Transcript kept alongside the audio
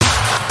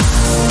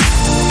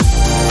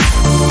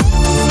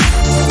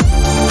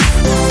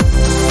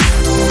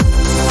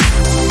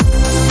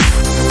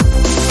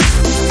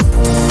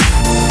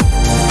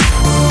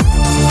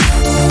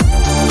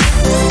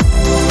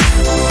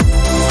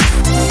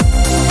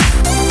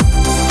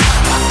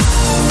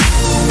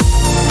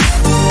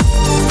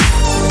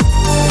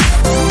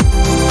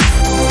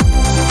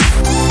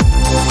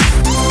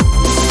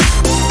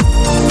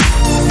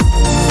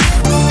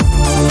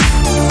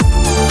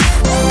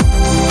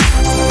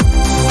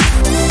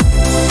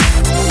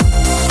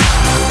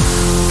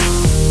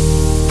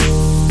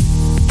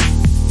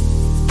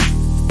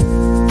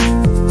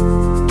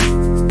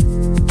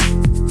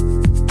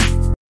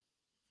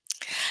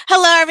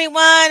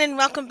everyone, and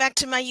welcome back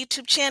to my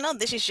YouTube channel.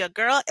 This is your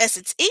girl,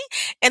 Essence E,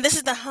 and this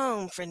is the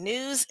home for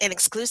news and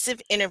exclusive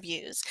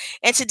interviews.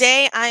 And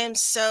today I am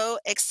so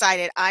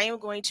excited. I am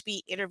going to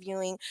be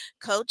interviewing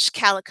Coach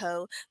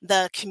Calico,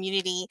 the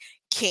community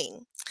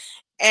king.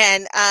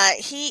 And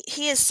he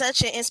is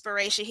such an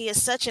inspiration. He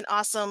is such an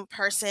awesome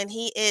person.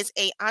 He is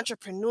a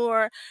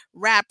entrepreneur,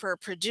 rapper,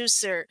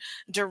 producer,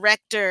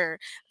 director,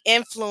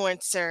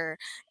 influencer,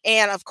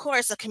 and of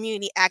course a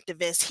community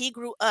activist. He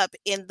grew up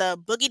in the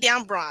boogie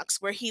down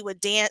Bronx, where he would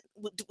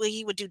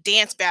do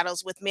dance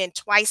battles with men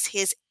twice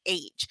his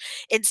age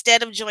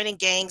instead of joining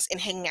gangs and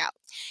hanging out.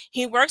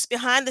 He works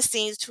behind the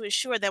scenes to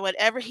ensure that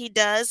whatever he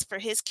does for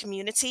his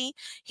community,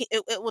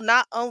 it will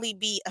not only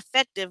be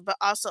effective but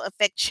also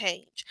affect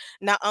change,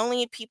 not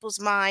only in people's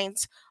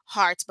minds,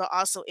 hearts, but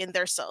also in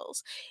their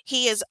souls.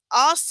 He is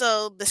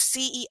also the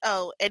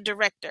CEO and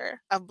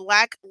director of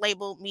Black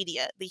Label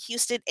Media, the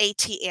Houston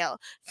ATL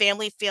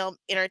Family Film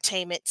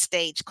Entertainment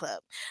Stage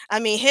Club.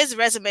 I mean, his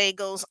resume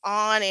goes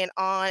on and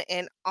on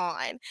and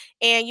on.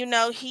 And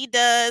he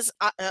does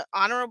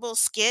honorable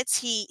skits.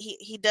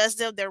 He does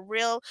them. They're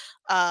real,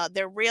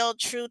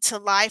 true to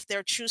life.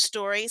 They're true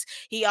stories.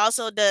 He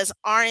also does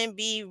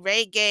R&B,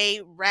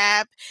 reggae,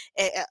 rap,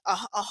 a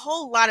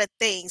whole lot of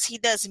things. He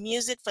does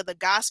music for the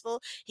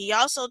gospel. He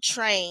also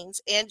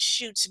trains and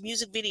shoots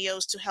music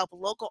videos to help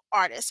local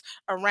artists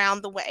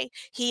around the way.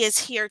 He is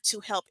here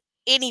to help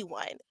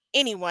anyone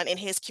in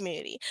his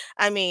community.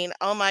 I mean,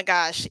 oh my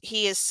gosh,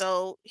 he is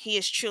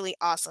truly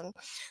awesome.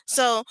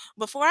 So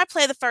before I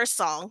play the first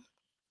song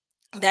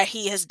that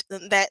he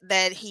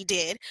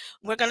did,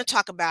 we're going to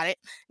talk about it.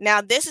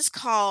 Now this is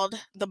called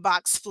the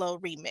Box Flow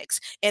remix,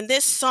 and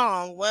this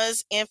song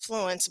was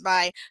influenced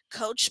by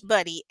Coach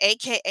Buddy,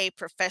 aka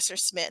Professor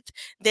Smith.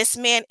 This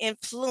man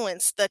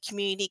influenced the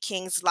community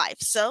king's life.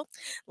 So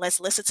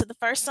let's listen to the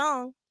first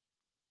song.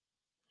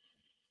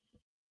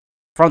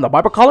 From the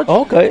Bible College?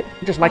 Okay.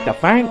 I'd just like to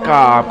thank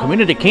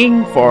Community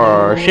King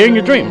for sharing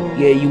your dream.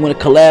 Yeah, you want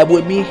to collab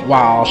with me?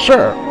 Wow,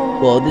 sure.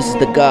 Well, this is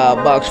the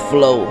God Box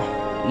Flow.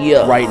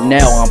 Yeah. Right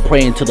now, I'm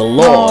praying to the To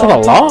Lord. the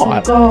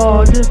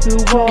Lord.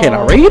 Can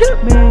I read it?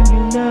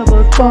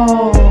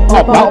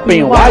 About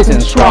being wise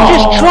and strong.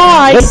 Just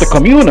try. With the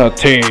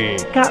community.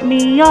 Got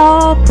me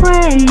all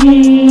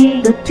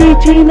praying. The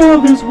teaching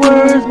of His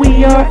words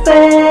we are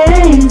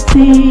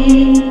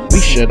facing. We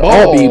should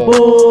all be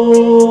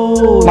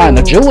bold. Line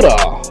of Judah.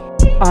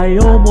 I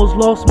almost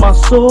lost my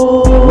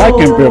soul. Like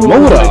in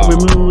Bermuda. Like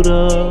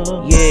Bermuda.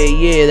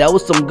 Yeah, that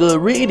was some good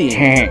reading.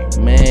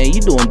 Man, you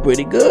doing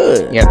pretty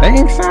good. You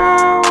think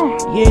so?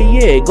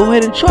 Yeah, go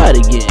ahead and try it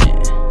again.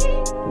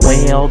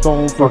 Well,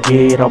 don't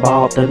forget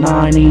about the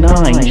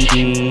 99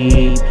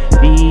 sheep,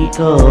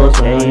 because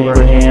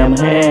Abraham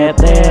had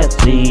that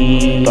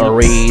seed. The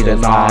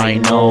reasons I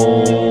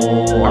know.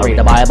 I read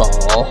the Bible.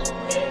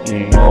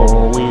 You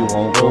know we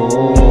won't go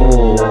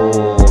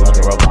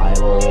to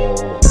revival.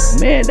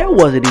 Man, that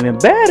wasn't even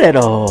bad at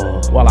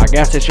all. Well, I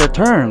guess it's your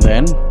turn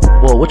then.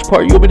 Well, which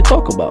part you want me to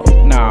talk about?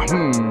 Now,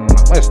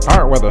 let's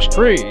start with the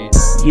streets.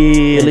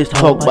 Yeah, let's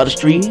talk about the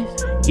streets.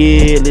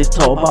 Yeah, let's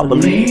talk about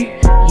belief.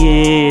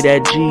 Yeah,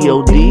 that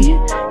G-O-D.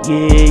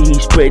 Yeah, he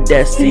spread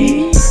that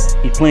seed.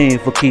 He playing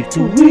for keep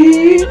to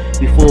read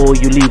before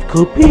you leave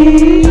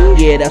cookie.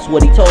 Yeah, that's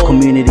what he told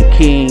Community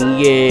King.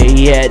 Yeah,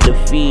 he had to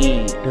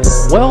feed.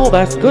 Well,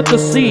 that's good to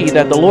see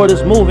that the Lord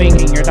is moving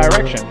in your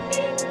direction.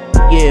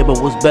 Yeah, but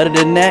what's better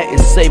than that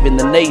is saving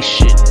the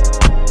nation.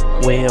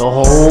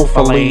 Well,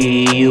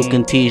 hopefully you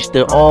can teach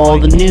all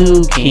the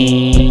new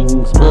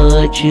kings,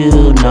 but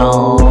you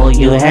know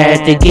you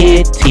had to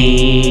get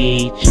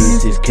teach.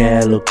 This is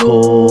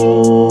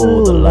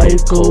Kalico, the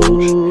life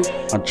coach.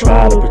 I'm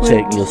trying to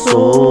protect your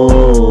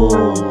soul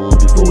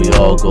before we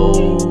all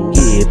go.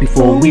 Yeah,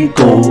 before we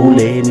go,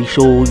 let me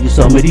show you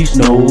some of these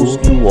notes.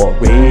 You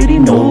already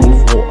know.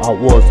 Before I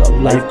was a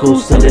life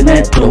coach selling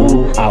that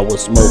dope, I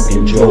was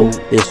smoking dope.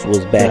 This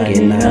was back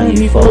in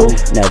 94.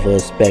 Never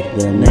expect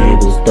the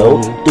neighbors though.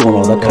 Doing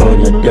all that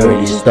kind of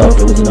dirty stuff,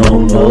 it was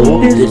no.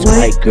 This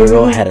white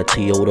girl had a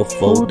Toyota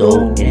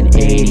photo in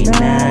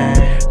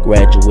 89.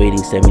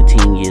 Graduating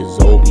 17 years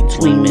old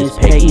between Miss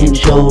Peggy and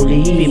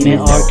Jolie.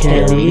 Female R.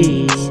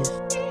 Kelly's.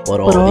 But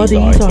all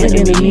these are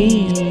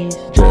enemies.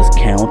 Just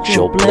count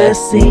your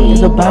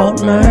blessings about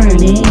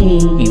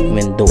learning.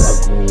 Even though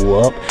I grew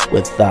up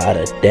without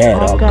a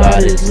dad, all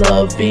God is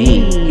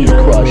loving. He's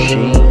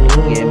crushing.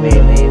 Yeah,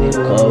 baby, he's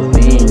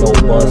covering. No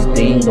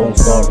busting, don't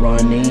start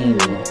running.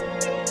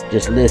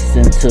 Just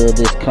listen to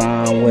this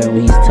clown when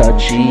he's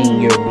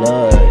touching your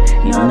blood.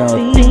 He's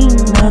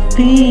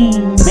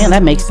nothing. Man,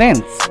 that makes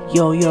sense.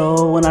 Yo,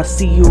 when I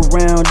see you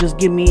around, just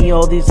give me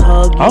all these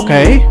hugs.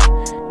 Okay.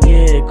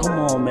 Yeah, come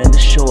on, man. Let's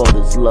show all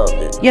this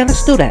loving. Yeah,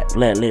 let's do that.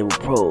 Black Label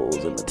Pros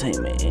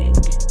Entertainment Inc.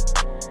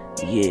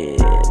 Yeah,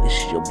 this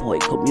is your boy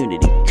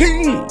Community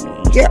King.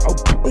 Yeah.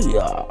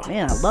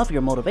 Man, I love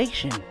your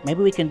motivation.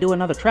 Maybe we can do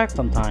another track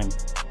sometime.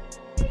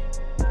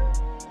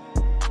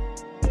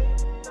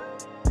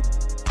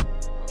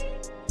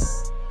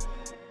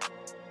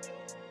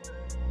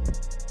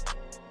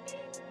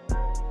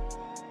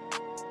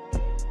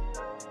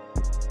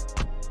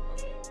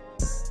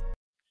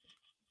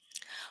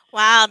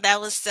 Wow, that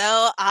was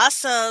so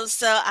awesome.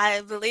 So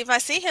I believe I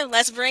see him.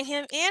 Let's bring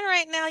him in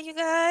right now, you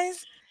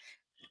guys.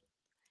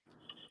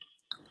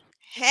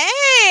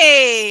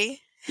 Hey,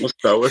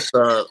 What's up? What's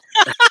up?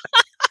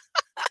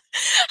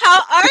 how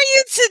are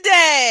you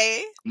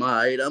today?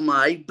 I'm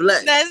alright,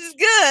 blessed. That's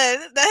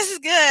good. That's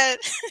good.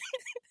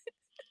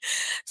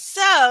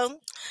 So,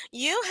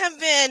 you have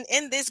been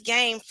in this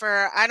game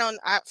for I don't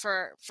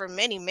for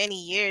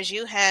many years.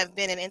 You have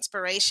been an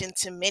inspiration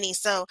to many.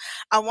 So,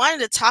 I wanted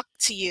to talk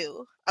to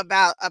you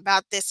about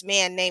this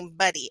man named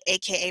Buddy,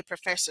 aka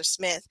Professor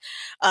Smith,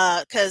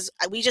 because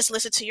we just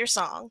listened to your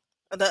song,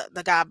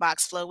 the God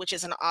Box Flow, which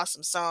is an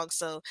awesome song.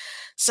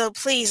 So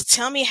please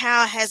tell me,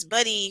 how has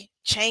Buddy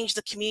changed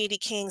the Community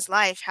King's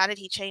life? How did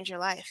he change your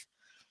life?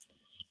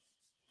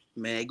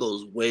 Man, it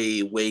goes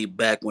way, way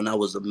back when I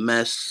was a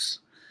mess.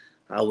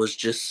 I was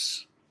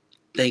just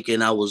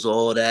thinking I was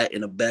all that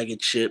in a bag of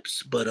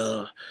chips, but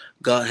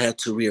God had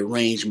to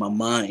rearrange my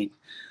mind.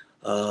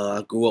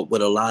 I grew up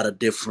with a lot of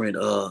different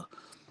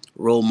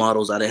role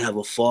models. I didn't have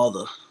a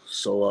father,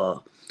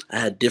 so I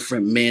had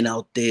different men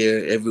out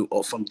there, every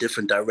from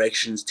different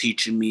directions,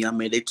 teaching me. I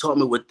mean, they taught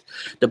me what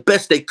the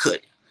best they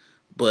could,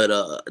 but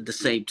at the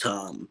same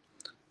time,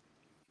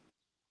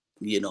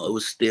 it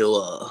was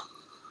still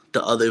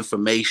the other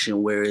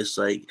information where it's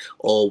like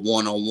all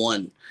one on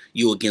one,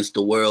 you against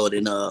the world,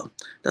 and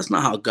that's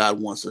not how God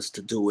wants us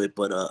to do it.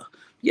 But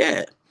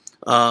yeah,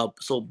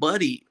 so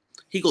Buddy,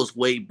 he goes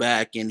way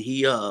back, and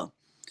he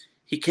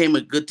came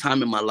a good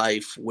time in my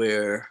life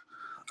where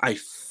I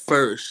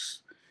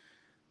first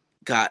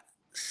got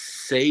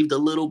saved a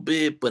little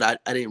bit, but I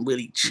didn't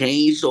really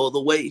change all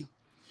the way.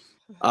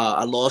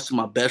 I lost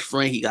my best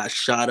friend. He got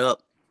shot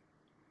up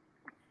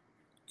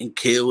and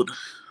killed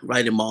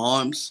right in my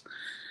arms.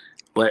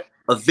 But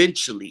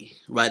eventually,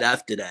 right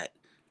after that,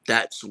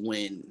 that's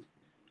when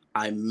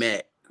I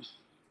met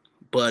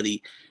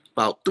Buddy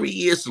about 3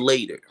 years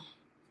later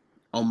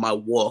on my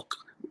walk,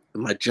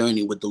 my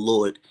journey with the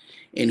Lord.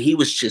 And he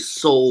was just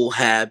so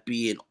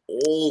happy and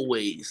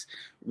always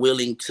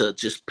willing to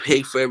just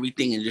pay for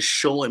everything and just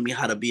showing me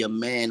how to be a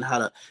man, how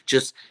to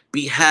just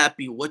be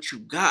happy what you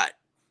got.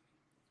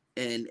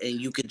 And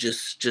you could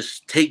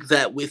just take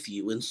that with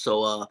you. And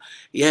so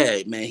yeah,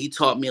 man, he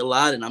taught me a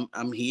lot, and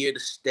I'm here to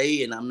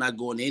stay, and I'm not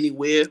going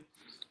anywhere.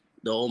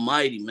 The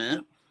Almighty,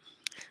 man.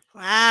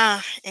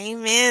 Wow,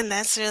 amen.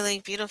 That's really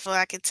beautiful.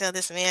 I can tell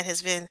this man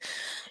has been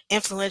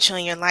influential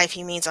in your life.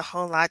 He means a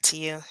whole lot to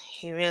you.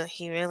 He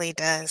really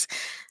does.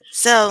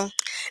 So,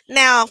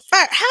 now,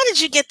 how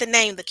did you get the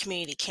name the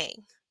Community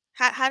King?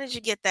 How did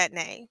you get that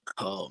name?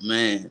 Oh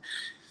man,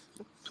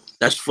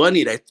 that's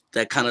funny.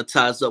 That kind of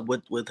ties up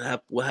with what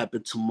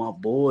happened to my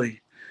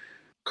boy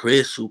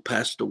Chris, who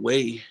passed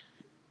away.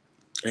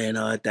 And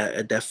at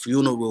that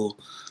funeral,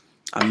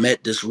 I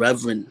met this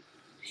reverend.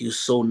 He was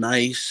so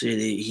nice, and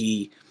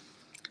he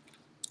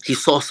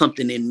saw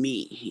something in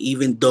me,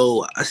 even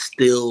though I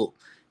still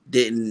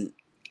didn't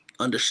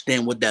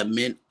understand what that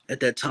meant at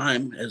that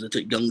time as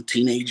a young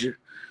teenager.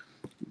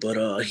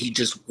 But he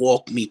just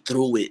walked me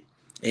through it,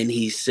 and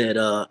he said,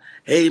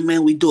 "Hey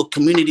man, we do a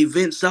community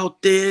events out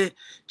there.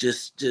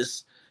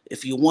 Just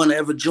if you want to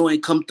ever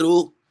join, come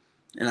through."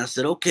 And I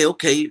said, "Okay,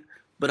 okay,"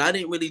 but I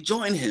didn't really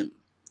join him.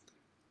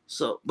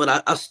 So,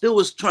 but I still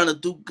was trying to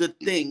do good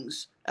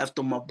things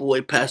after my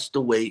boy passed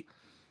away,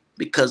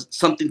 because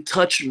something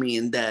touched me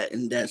in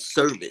that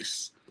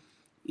service.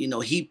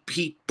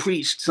 He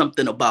preached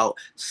something about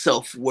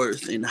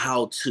self-worth and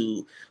how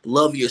to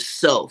love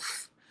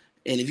yourself.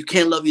 And if you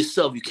can't love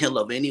yourself, you can't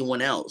love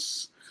anyone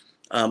else.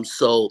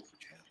 So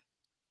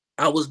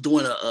I was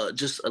doing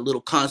just a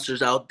little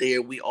concerts out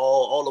there. We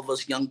all of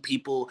us young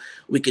people,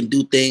 we can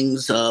do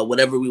things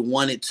whatever we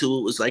wanted to.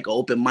 It was like an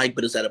open mic,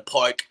 but it's at a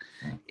park.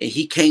 And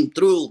he came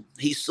through.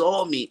 He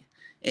saw me,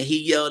 and he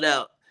yelled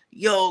out,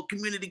 "Yo,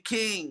 Community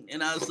King!"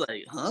 And I was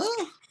like,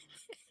 "Huh?"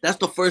 That's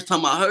the first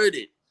time I heard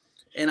it.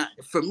 And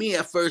for me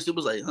at first, it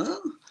was like, "Huh?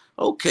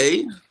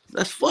 Okay,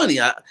 that's funny."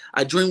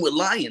 I dream with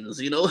lions.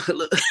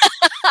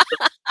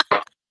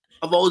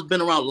 I've always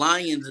been around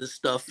lions and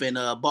stuff, and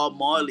Bob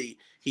Marley,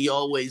 he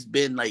always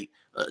been like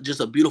just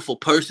a beautiful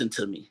person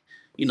to me.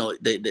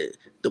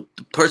 The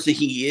person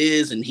he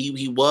is and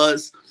he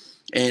was,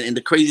 and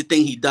the crazy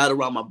thing, he died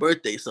around my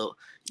birthday. So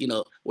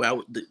where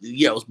the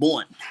year I was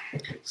born.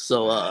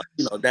 So Wow.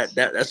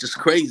 that's just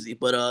crazy.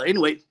 But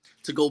anyway,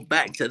 to go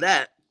back to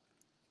that,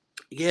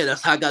 yeah,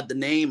 that's how I got the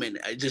name, and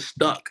I just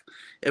stuck.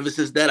 Ever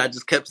since that, I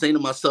just kept saying to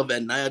myself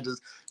at night, I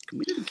just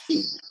Community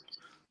King.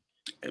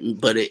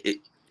 But it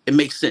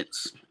makes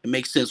sense. It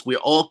makes sense. We're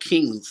all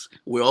kings.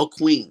 We're all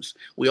queens.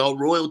 We're all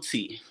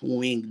royalty when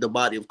we in the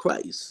body of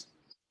Christ.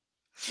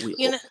 We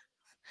You all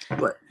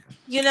know, right.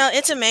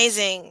 it's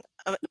amazing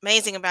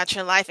about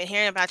your life and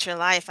hearing about your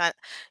life.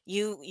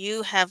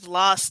 You have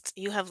lost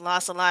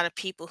a lot of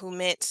people who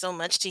meant so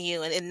much to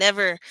you, and it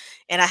never,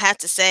 and I have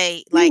to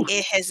say, like, Woo,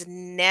 it has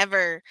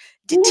never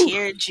woo,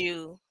 deterred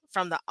you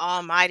from the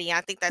Almighty.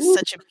 I think that's woo,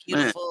 such a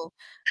man.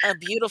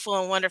 beautiful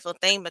and wonderful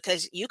thing,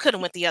 because you could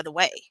have went the other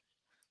way,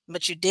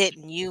 but you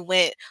didn't. You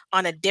went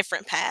on a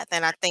different path,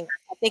 and I think.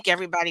 think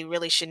everybody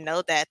really should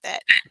know that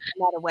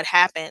no matter what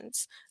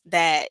happens,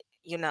 that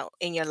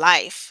in your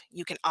life,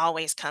 you can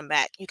always come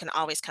back. You can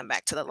always come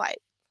back to the light.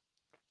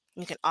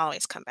 You can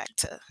always come back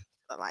to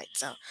the light.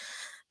 So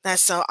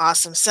that's so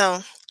awesome.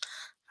 So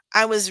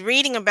I was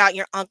reading about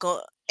your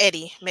uncle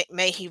Eddie.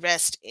 May he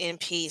rest in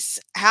peace.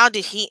 How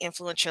did he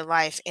influence your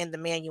life and the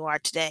man you are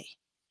today?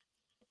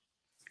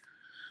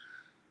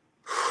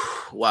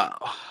 Wow,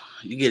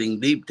 you're getting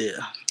deep there.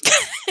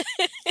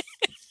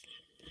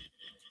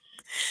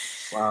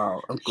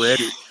 Wow, Uncle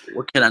Eddie.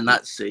 What can I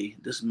not say?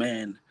 This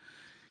man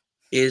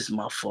is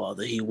my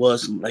father. He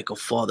was like a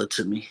father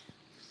to me.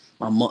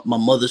 My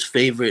mother's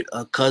favorite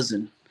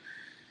cousin,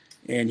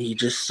 and he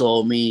just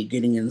saw me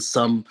getting in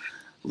some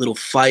little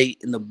fight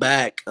in the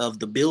back of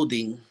the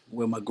building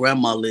where my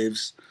grandma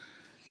lives,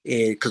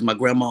 and because my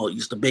grandma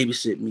used to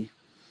babysit me.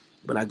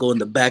 But I go in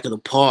the back of the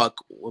park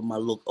with my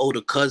little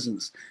older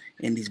cousins,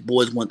 and these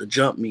boys want to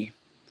jump me,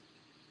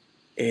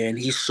 and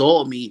he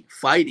saw me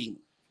fighting,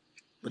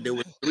 but there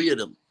were three of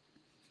them,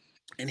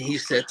 and he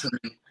said to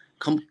me,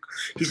 "Come,"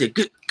 he said,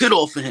 "Get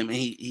off of him," and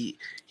he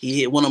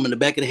hit one of them in the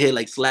back of the head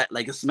like slap,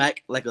 like a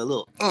smack, like a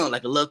little,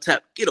 like a love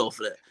tap. Get off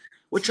of that.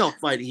 What y'all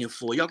fighting here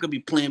for? Y'all could be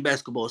playing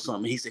basketball or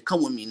something. He said,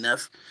 "Come with me,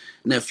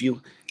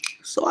 nephew."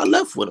 So I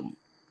left with him.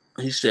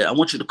 He said, "I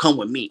want you to come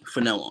with me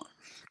from now on."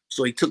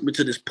 So he took me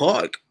to this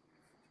park,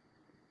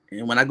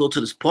 and when I go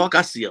to this park,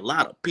 I see a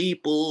lot of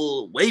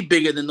people, way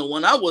bigger than the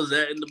one I was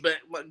at in the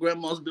back of my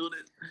grandma's building.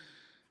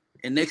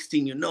 And next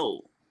thing you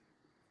know,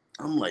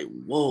 I'm like,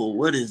 "Whoa,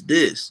 what is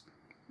this?"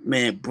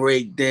 Man,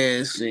 break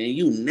dancing,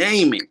 you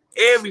name it.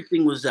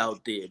 Everything was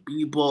out there.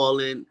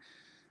 B-balling,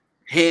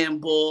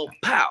 handball,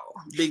 pow,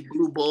 big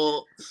blue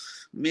ball.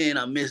 Man,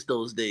 I miss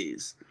those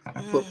days.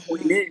 But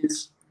point Hmm.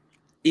 is,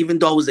 even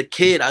though I was a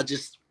kid, I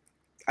just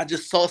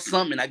saw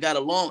something. I got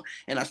along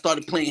and I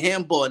started playing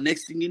handball.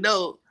 Next thing you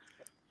know,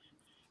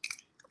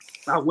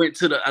 I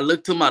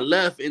looked to my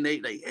left and they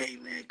like, "Hey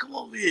man, come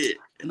over here."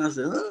 And I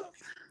said, "Huh?"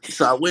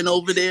 So I went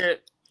over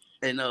there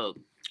and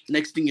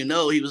next thing you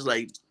know, he was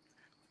like,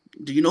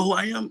 "Do you know who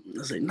I am?"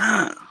 I said,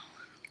 "Nah,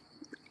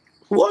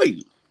 who are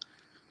you?"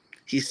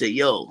 He said,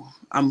 "Yo,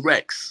 I'm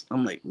Rex."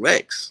 I'm like,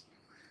 "Rex?"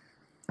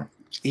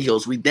 He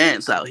goes, "We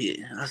dance out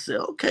here." I said,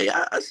 "Okay,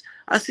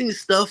 I seen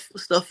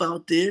stuff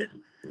out there."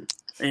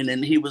 And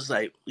then he was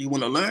like, "You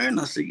want to learn?"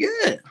 I said,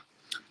 "Yeah."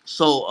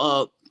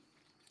 So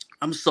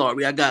I'm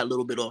sorry, I got a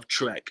little bit off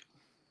track.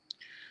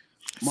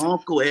 My So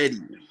uncle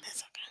Eddie,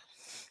 that's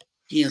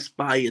he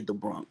inspired the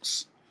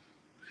Bronx.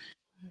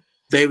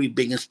 Very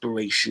big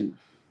inspiration.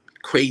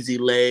 Crazy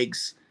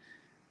Legs,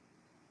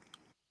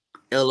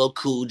 LL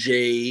Cool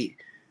J,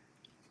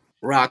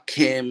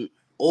 Rakim,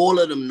 all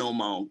of them know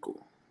my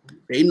uncle.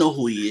 They know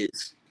who he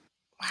is.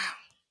 wow.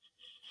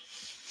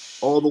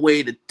 All the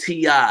way to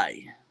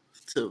T.I.,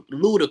 to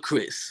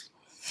Ludacris.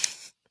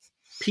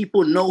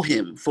 People know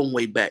him from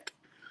way back.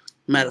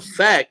 Matter of Mhm.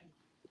 fact,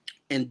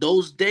 in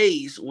those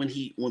days when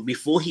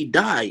before he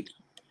died,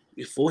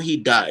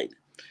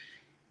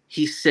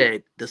 he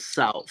said the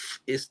South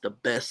is the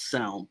best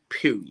sound,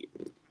 period.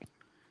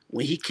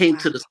 When he came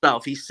Wow. to the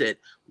South, he said,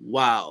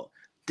 "Wow,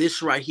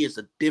 this right here is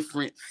a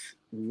different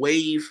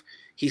wave."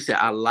 He said,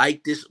 "I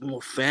like this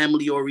more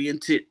family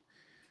oriented,"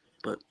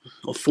 but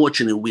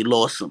unfortunately, we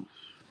lost him.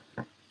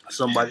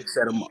 Somebody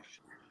set him up.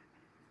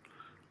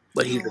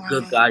 But he's Oh, a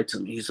good wow. guy to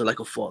me. He's like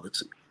a father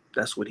to me.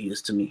 That's what he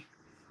is to me.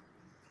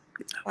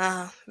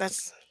 Wow,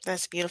 that's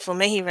beautiful.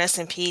 May he rest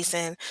in peace.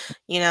 And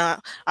you know,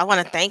 I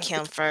want to thank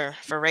him for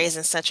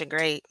raising such a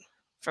great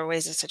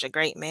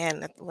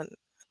man.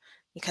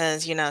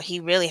 Because he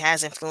really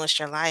has influenced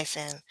your life,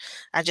 and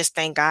I just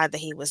thank God that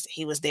he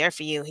was there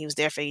for you. He was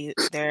there for you,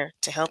 there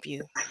to help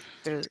you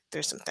through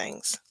some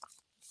things.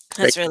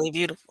 Thank That's really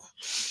beautiful.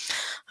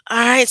 All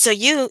right, so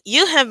you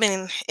have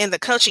been in the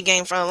coaching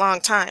game for a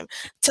long time.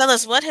 Tell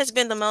us, what has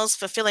been the most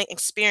fulfilling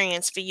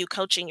experience for you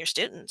coaching your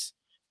students?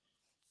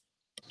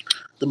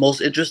 The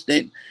most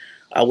interesting,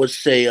 I would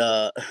say,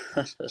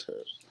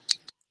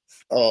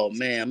 oh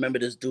man, I remember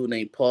this dude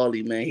named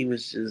Paulie, man. He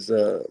was just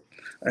a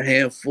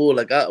handful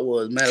like I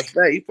was. Matter of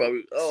fact, he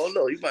probably, oh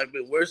no, he might have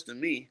been worse than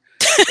me.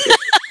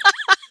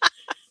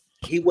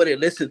 He wouldn't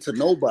listen to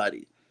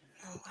nobody.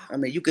 Oh, wow. I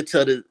mean, you could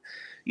tell that,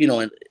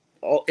 in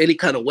any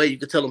kind of way, you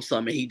could tell him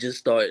something. He just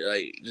started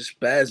like just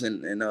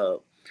spazzing. And I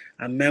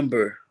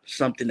remember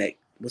something that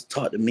was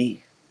taught to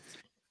me.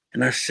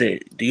 And I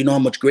said, "Do you know how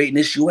much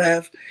greatness you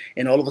have?"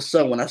 And all of a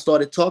sudden, when I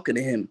started talking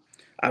to him,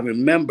 I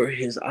remember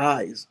his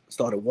eyes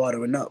started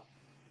watering up.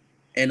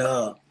 And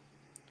I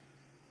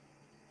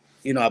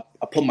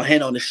put my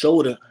hand on his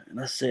shoulder and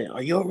I said,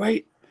 "Are you all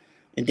right?"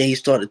 And then he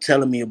started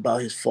telling me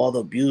about his father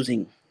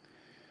abusing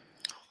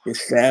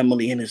his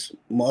family and his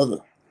mother.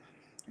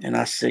 And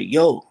I said,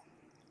 "Yo,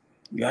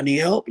 y'all need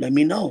help? Let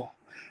me know."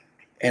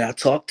 And I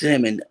talked to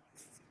him, and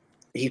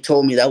he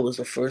told me that was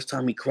the first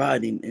time he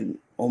cried in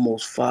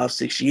almost 5,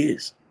 6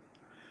 years.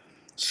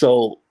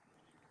 So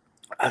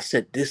I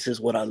said, "This is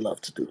what I love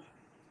to do.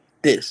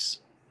 This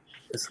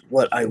is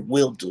what I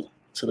will do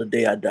till the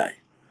day I die.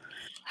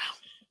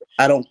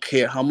 I don't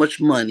care how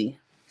much money.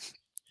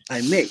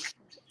 I make.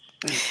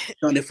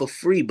 Done it for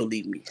free,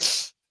 believe me.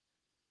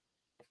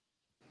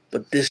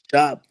 But this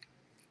job,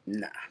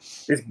 nah.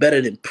 It's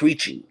better than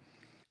preaching.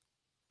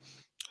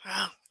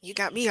 Wow, you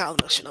got me all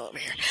emotional over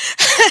here.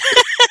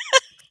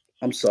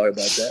 I'm sorry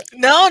about that.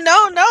 No.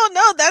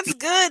 That's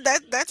good.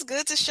 That's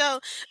good to show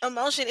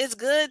emotion. It's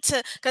good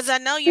to because I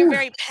know you're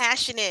very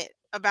passionate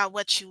about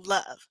what you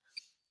love,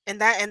 and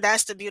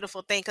that's the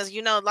beautiful thing. Because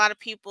a lot of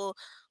people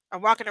are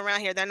walking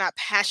around here. They're not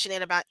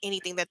passionate about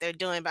anything that they're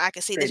doing, but I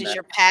can see They're this is not.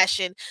 your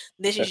passion.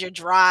 This is your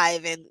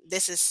drive, and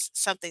this is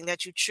something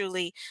that you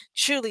truly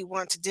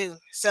want to do.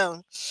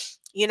 So,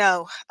 you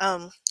know,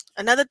 um,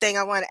 another thing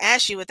I want to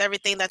ask you with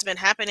everything that's been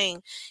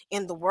happening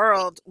in the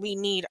world, we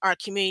need our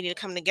community to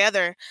come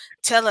together.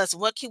 Tell us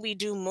what can we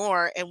do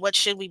more and what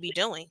should we be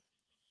doing?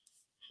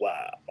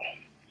 Wow.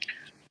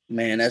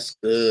 Man, that's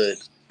good.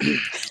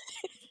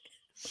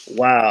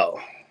 Wow.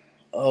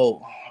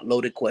 Oh,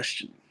 loaded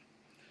question.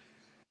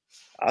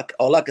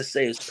 All I can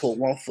say is put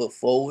one foot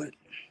forward.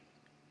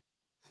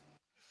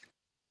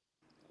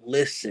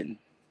 Listen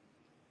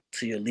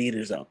to your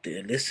leaders out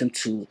there. Listen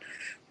to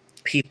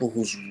people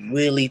who's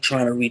really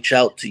trying to reach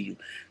out to you.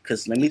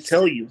 Because let me Yes.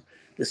 tell you,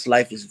 this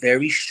life is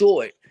very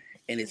short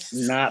and it's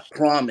Yes. not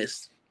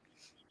promised.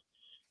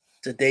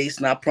 Today's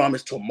not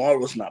promised.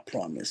 Tomorrow's not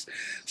promised.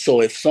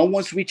 So if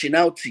someone's reaching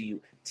out to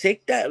you,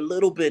 take that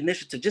little bit of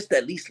initiative. Just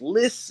at least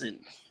listen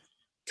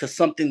to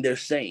something they're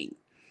saying.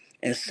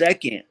 And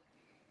second,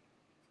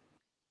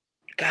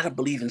 you gotta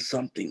believe in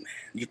something, man.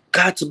 You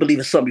got to believe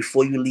in something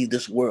before you leave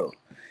this world.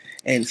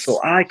 And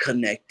so I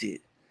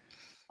connected.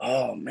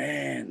 Oh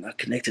man, I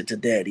connected to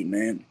Daddy,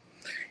 man.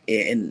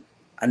 And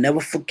I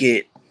never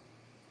forget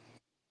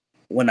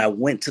when I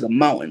went to the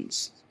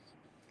mountains.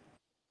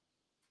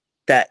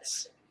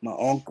 That's my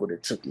uncle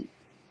that took me.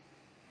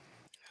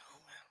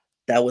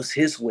 That was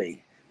his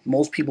way.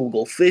 Most people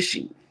go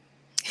fishing.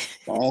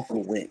 My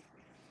uncle went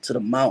to the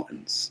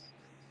mountains.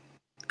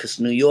 Because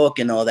New York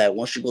and all that,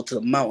 once you go to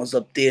the mountains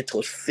up there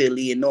towards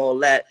Philly and all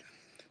that,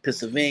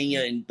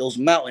 Pennsylvania and those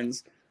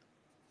mountains,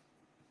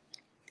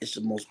 it's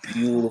the most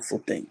beautiful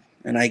thing.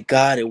 And I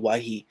got it why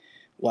it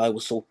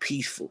was so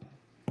peaceful.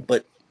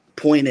 But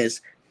point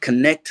is,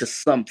 connect to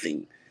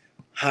something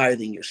higher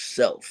than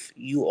yourself.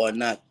 You are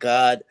not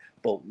God,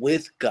 but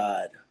with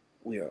God,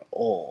 we are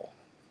all.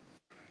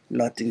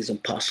 Nothing is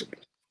impossible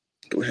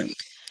through Him.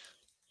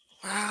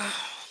 Wow.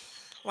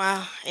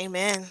 Wow.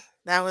 Amen.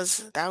 That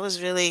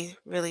was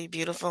really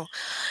beautiful.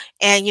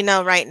 And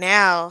right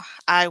now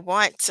I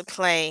want to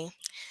play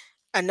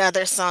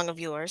another song of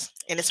yours,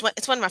 and it's one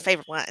of my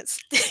favorite ones.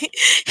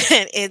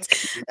 And it's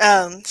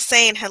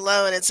saying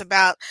hello, and it's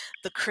about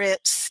the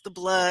Crips, the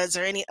Bloods,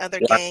 or any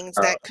other gangs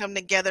Wow. that come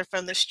together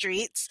from the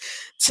streets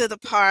to the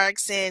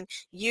parks, and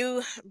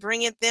you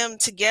bringing them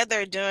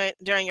together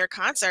during your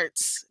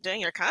concerts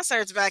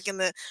back in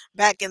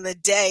the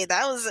day.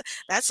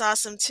 That's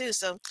awesome too.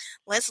 So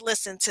let's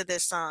listen to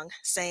this song,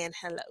 saying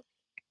hello.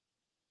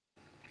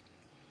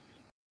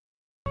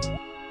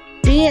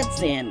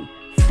 Dancing,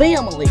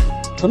 family,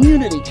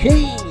 community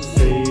king.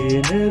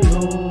 Saying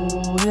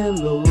hello,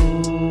 hello,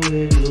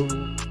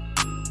 hello.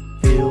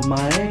 Feel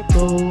my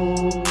echo,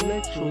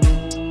 electro,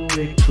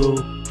 electro.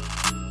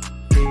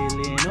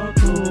 Feeling a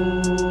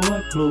glow,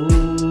 my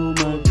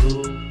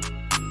glow.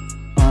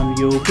 I'm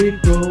your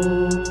big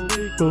bro,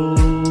 big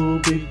bro,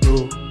 big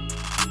bro.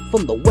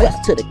 From the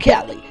west to the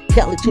Cali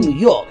to New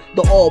York,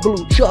 the all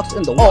blue chucks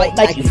and the white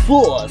Nike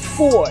force.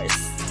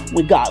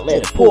 We got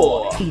let it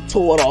pour. He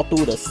toured all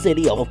through the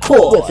city, of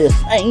course. With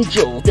his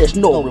angels, there's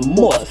no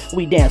remorse.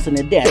 We dancing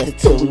and dancing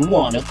till we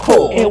want a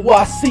chord.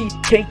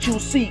 NYC, can't you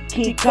see?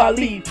 King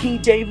Khalid, King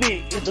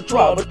David is the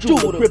tribe of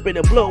Judah. Crippin'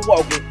 and blood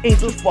walking,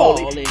 angels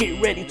falling. Get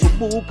ready to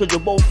move, cause your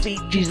both feet,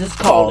 Jesus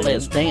calling.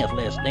 Let's dance,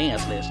 let's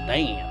dance, let's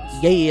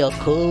dance. Yeah,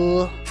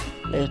 cuz.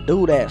 Let's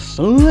do that,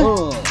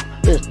 son.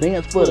 Let's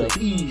dance for the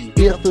east,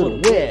 dance for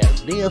the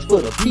west, dance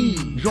for the peace.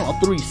 John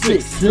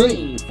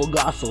 3:16. For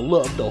God so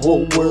loved the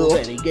whole world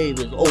that He gave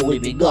His only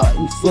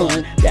begotten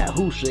Son, that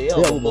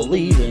whosoever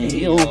believe in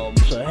Him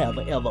shall have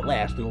an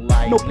everlasting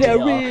life. No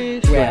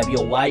perish. Grab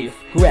your wife,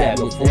 grab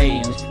your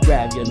friends,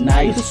 grab your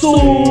knife.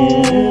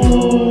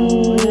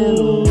 Hello,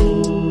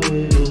 hello,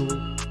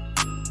 hello.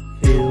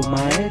 Feel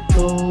my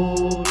echo,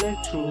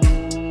 electro,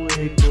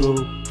 electro.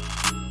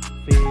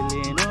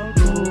 Feeling a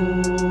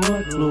glow,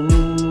 my glow.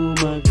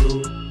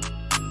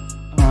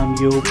 I'm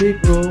your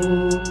big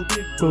bro,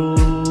 big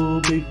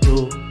bro, big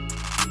bro.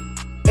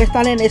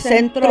 Están en el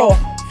centro,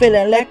 Phil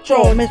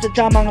Electro, me se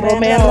llaman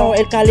Romero,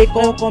 el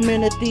Kalico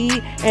community,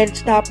 él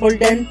está por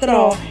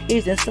dentro.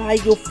 He's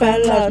inside you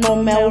fellas, no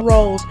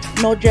Melrose,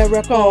 no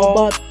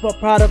Jericho, but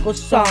prodigal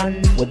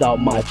son.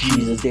 Without my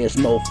Jesus, there's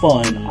no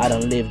fun. I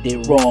done lived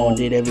it wrong,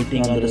 did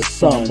everything under the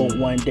sun. But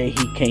one day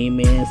He came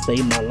in,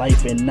 saved my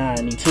life in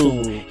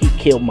 92. He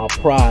killed my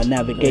pride,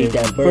 navigate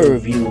that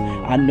purview.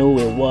 I knew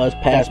it was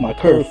past my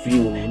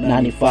curfew.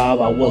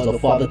 95, I was a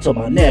father to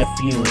my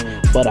nephew.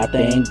 But I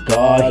thank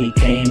God He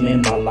came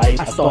in my life.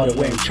 I started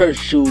wearing church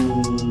shoes.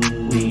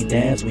 We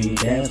dance, we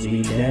dance,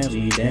 we dance,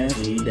 we dance,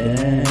 we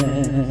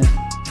dance.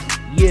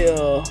 Yeah.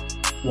 Yeah.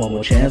 One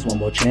more chance, one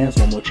more chance,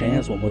 one more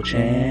chance, one more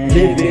chance.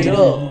 Live it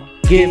up,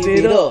 give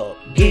it up,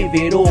 give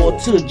it all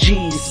to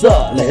Jesus.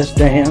 Let's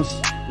dance,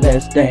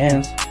 let's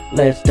dance,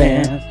 let's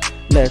dance,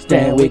 let's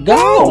dance, we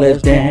go.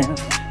 Let's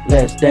dance,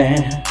 let's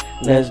dance,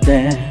 let's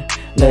dance,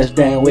 let's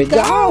dance, we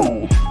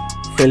go.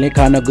 Feeling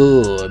kinda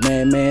good,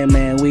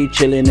 man, we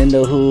chillin' in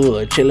the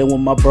hood, chillin'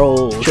 with my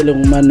bros, chillin'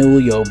 with my New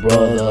York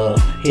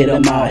brother. Hit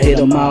 'em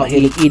out,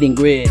 eating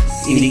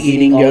grits,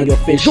 eating all your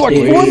fish George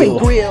sticks. Foreman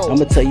grill.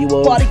 I'ma tell you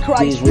what, Body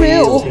Christ these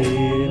real. grill.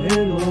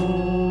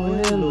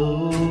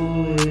 Hello,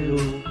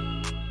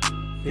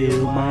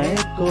 feel my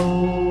echo,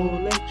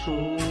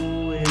 electro,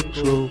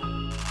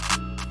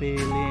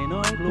 feeling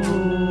a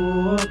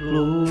glow,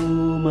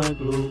 my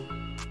glow.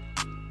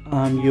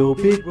 I'm your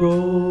big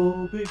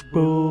bro, big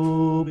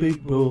bro,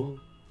 big bro.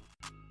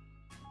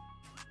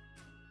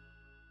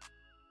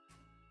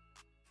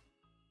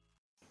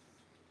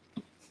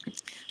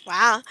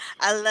 Wow,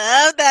 I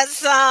love that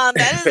song.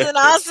 That is an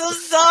awesome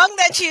song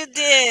that you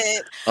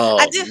did.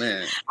 I Oh do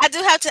man. I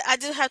do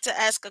have to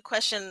ask a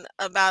question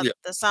about Yeah.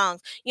 the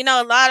songs. You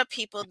know, a lot of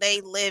people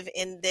they live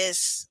in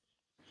this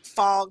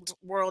fogged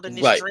world, in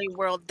this Right. dream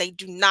world. They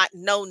do not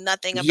know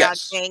nothing about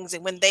Yes. gangs,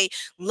 and when they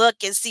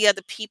look and see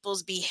other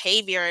people's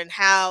behavior and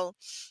how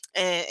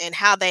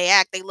they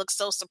act, they look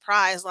so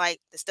surprised,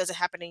 like this doesn't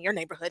happen in your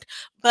neighborhood.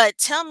 But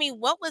tell me,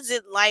 what was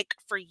it like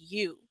for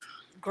you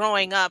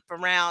growing up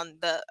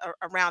around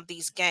around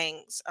these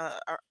gangs,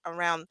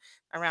 around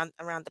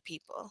the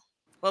people?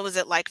 What was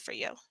it like for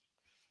you?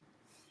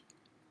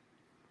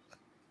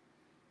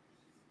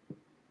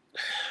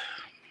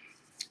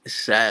 It's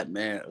sad,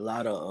 man. A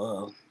lot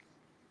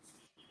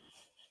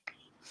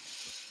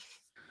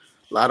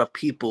of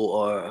people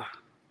are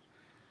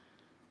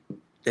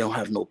they don't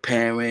have no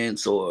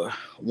parents or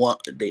one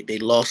they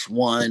lost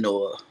one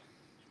or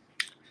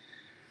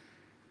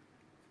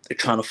they're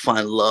trying to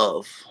find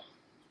love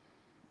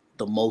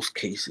the most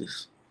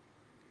cases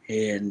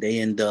and they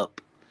end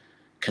up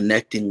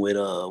connecting with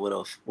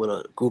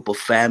a group of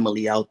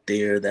family out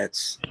there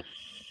that's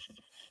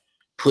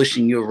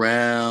pushing you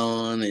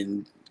around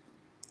and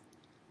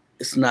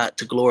it's not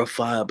to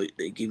glorify but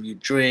they give you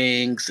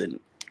drinks and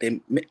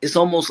it's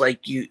almost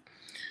like you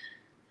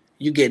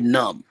get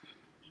numb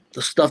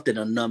the stuff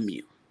that'll numb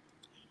you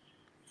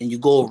and you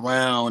go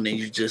around and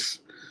you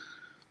just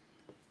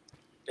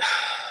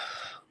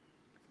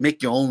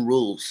make your own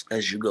rules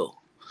as you go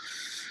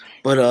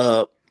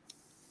but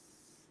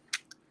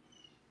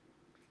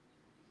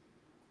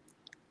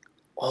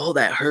all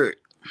that hurt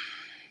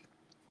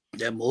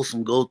that most of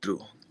them go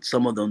through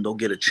some of them don't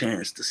get a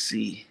chance to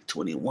see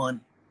 21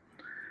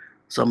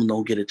 some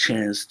don't get a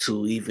chance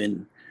to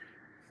even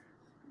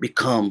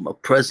become a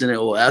president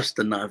or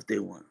astronaut if they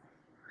want.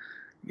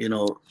 You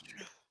know,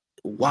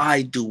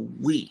 why do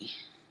we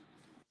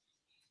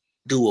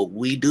do what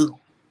we do?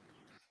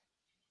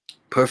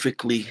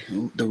 Perfectly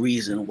the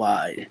reason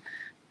why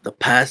the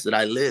past that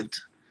I lived,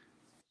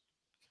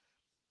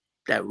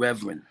 that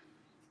reverend,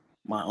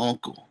 my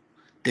uncle,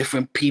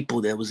 different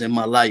people that was in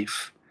my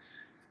life,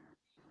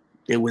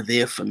 they were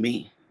there for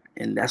me.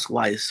 And that's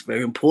why it's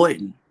very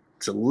important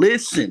to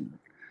listen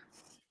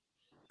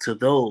to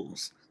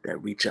those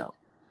that reach out.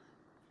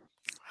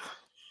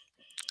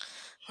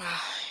 Wow,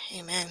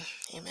 amen,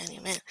 amen,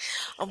 amen.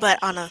 Oh, but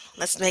on a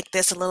let's make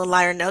this a little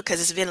lighter note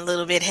because it's been a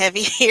little bit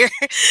heavy here.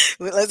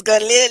 Let's go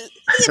little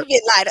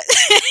bit lighter.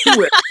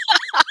 Anyway,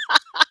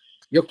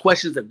 your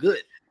questions are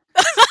good.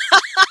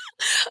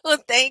 Well,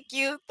 thank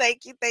you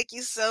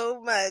so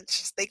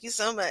much. Thank you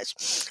so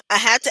much. I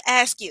had to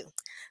ask you,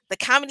 the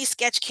comedy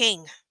sketch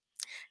king.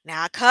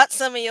 Now, I caught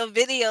some of your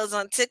videos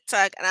on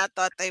TikTok and I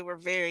thought they were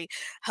very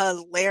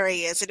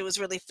hilarious and it was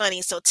really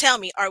funny. So tell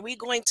me, are we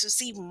going to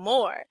see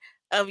more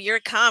of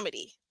your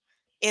comedy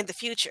in the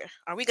future?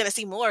 Are we going to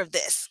see more of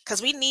this? Because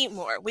we need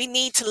more. We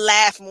need to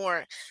laugh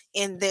more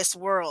in this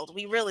world.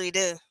 We really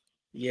do.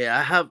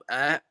 Yeah,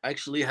 I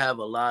actually have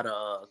a lot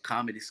of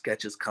comedy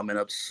sketches coming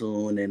up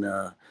soon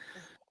and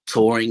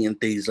touring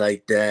and things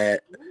like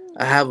that.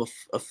 I have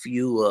a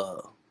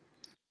few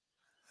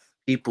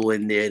people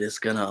in there that's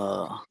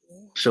gonna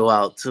show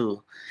out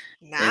too,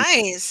 and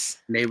Nice.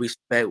 they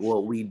respect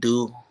what we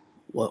do,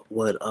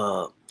 what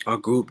our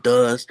group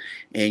does,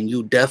 and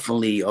you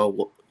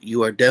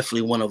are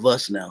definitely one of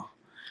us now.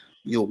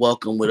 You're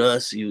welcome with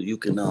us. You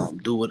can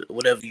do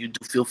whatever you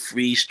do. Feel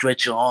free,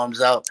 stretch your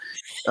arms out,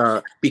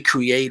 be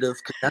creative.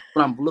 Cause that's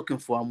what I'm looking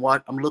for.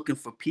 I'm looking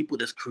for people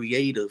that's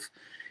creative,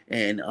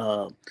 and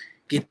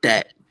get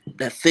that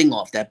thing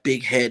off, that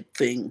big head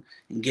thing,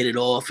 and get it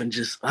off, and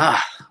just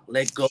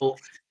let go,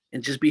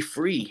 and just be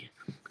free.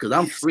 Because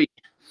I'm Yes. free,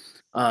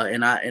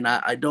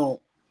 I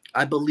don't.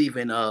 I believe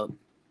in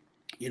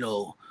you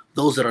know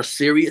those that are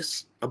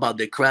serious about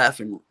their craft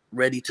and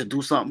ready to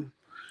do something.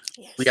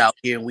 We Yes. out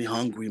here and we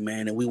hungry,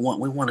 man, and we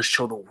want to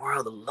show the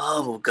world the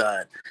love of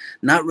God,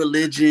 not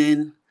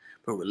religion,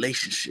 but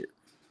relationship.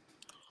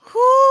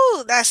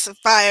 Whoo, that's a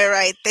fire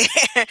right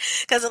there.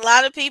 Because a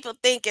lot of people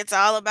think it's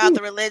all about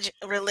the religion.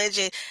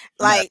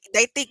 Not Like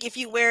they think if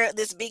you wear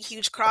this big,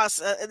 huge cross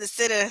in the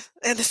center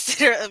in the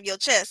center of your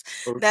chest,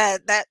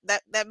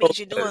 that means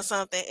you're doing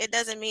something. It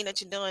doesn't mean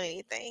that you're doing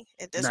anything.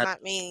 It does not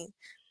not mean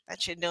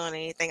that you're doing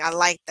anything. I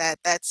like that.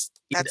 That's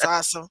I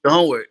awesome. your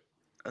homework.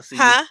 I see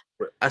you. Huh?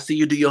 I see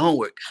you do your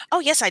homework.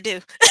 Oh, yes, I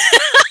do.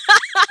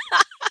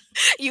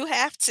 You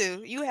have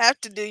to. You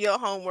have to do your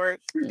homework.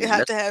 You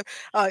have That's,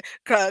 to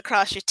have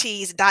cross your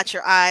T's, dot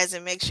your I's,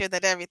 and make sure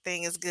that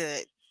everything is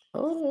good.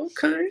 oh,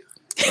 okay.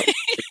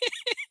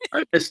 All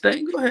right, Miss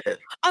Thing, go ahead.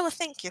 Oh, well,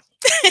 thank you.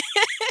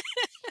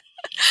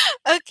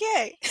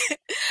 Okay.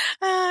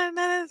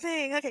 Another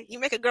thing. Okay, you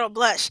make a girl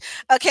blush.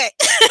 Okay.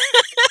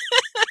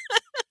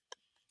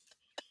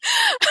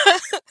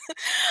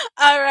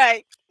 All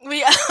right.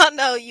 We all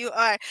know you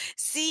are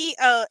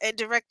CEO and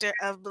director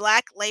of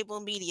Black Label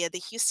Media,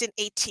 the Houston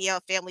ATL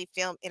Family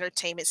Film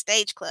Entertainment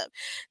Stage Club.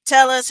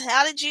 Tell us,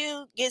 how did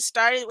you get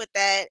started with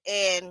that?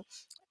 And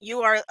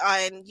you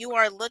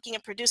are looking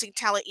at producing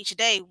talent each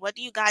day. What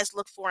do you guys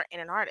look for in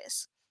an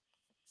artist?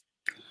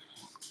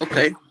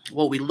 Okay.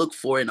 What we look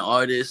for in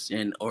artists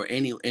and or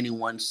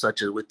anyone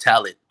such as with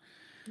talent,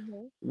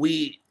 Mhm.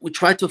 we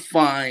try to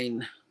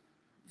find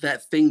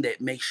that thing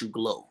that makes you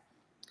glow.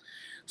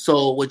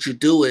 So what you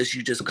do is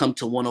you just come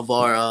to one of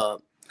our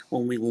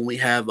when we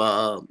have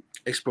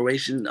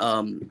expiration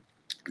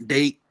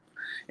date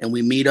and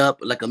we meet up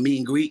like a meet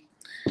and greet,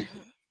 Mhm.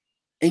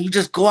 and you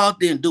just go out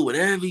there and do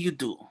whatever you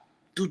do.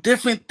 Do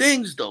different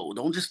things though.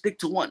 Don't just stick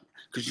to one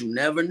because you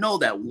never know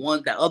that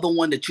other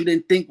one that you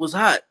didn't think was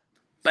hot.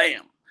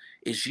 Bam,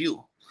 it's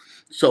you.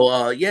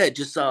 So yeah,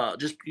 just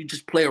you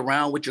just play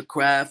around with your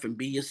craft and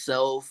be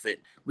yourself. And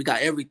we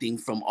got everything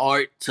from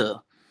art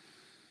to,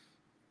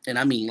 and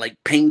I mean like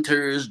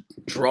painters,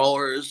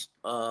 drawers,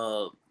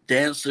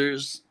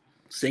 dancers,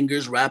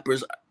 singers,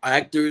 rappers,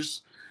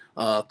 actors,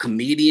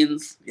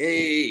 comedians.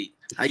 Yay,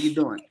 how you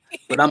doing?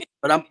 But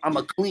I'm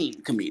a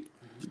clean comedian.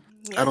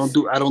 Yes. I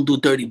don't do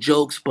dirty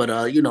jokes, but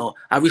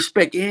I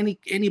respect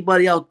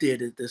anybody out there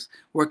that's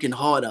working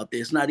hard out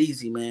there. It's not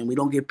easy, man. We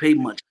don't get paid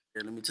much.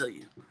 Let me tell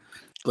you,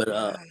 but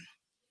Wow.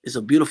 it's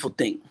a beautiful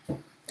thing.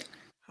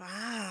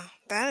 Wow.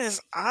 That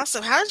is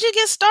awesome. How did you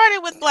get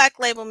started with Black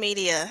Label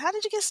Media? How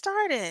did you get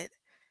started?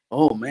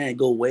 Oh man,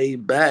 go way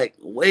back,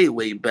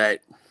 way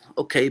back.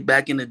 Okay,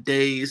 back in the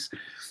days,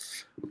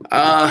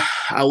 I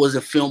was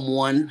a Film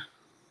 1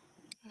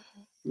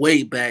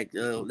 way back.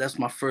 That's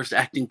my first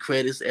acting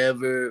credits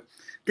ever.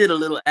 Did a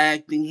little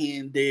acting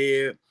here and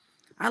there.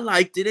 I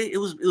liked it. It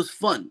was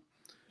fun.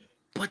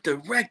 But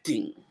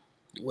directing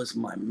was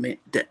my man.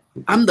 That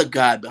I'm the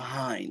guy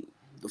behind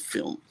the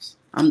films.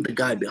 I'm the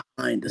guy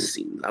behind the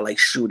scenes. I like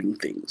shooting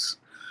things,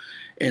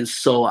 and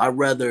so I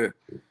rather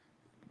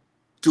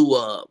do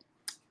a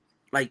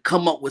like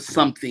come up with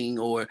something,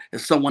 or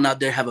if someone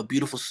out there have a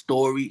beautiful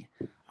story,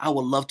 I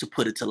would love to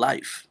put it to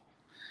life.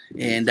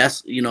 And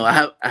that's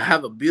I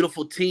have a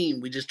beautiful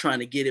team. We're just trying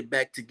to get it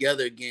back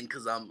together again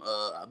because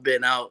I've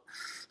been out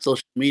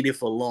social media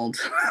for a long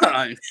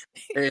time,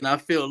 and I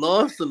feel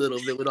lost a little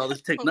bit with all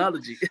this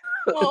technology.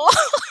 Oh,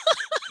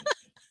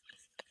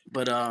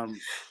 But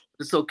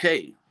it's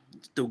okay.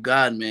 Through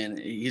God, man,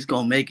 He's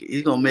gonna make it.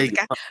 He's gonna make with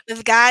it. God,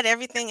 with God,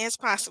 everything is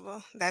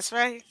possible. That's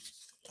right.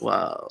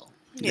 Wow.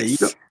 There you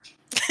go.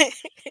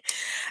 Yes.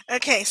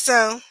 Okay,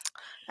 so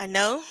I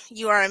know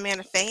you are a man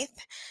of faith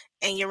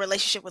and your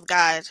relationship with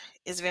God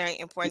is very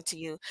important to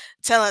you.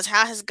 Tell us,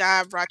 how has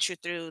God brought you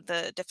through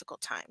the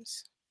difficult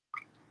times?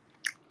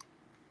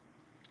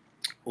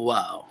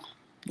 Wow.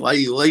 Why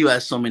you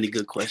ask so many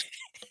good questions?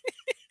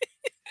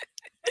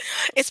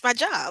 It's my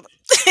job.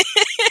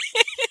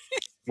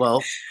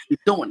 Well, you're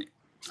doing it.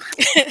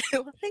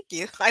 Well, thank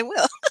you. I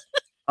will.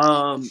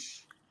 Um,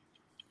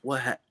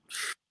 what?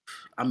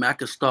 I mean, I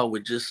could start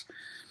with just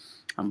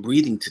I'm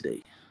breathing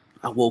today.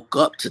 I woke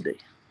up today.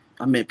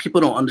 I mean,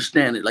 people don't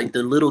understand it. Like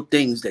the little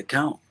things that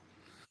count.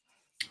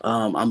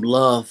 I'm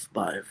loved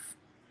by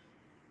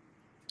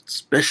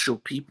special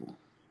people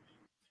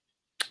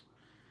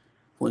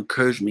who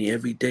encourage me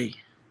every day,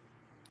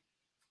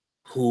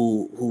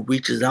 who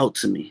reaches out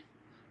to me,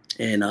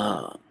 and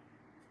I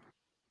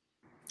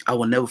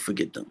will never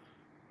forget them.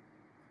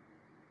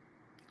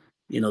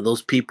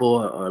 Those people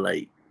are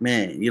like,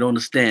 man, you don't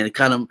understand. It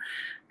kind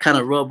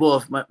of rub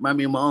off me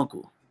and my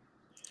uncle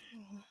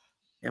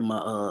and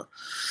my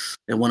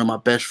and one of my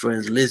best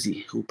friends,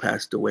 Lizzie, who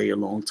passed away a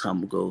long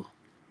time ago,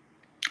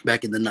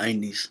 back in the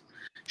 '90s.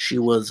 She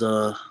was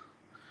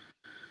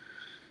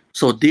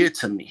so dear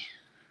to me.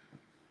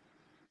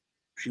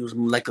 She was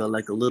like a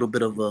little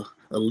bit of a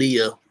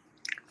Leah,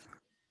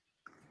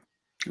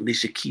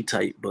 Alicia Key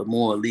type, but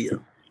more Leah.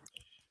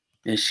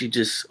 And she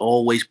just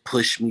always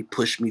pushed me.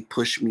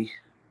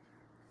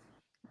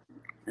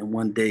 And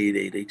one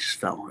day they just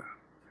found her.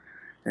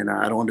 And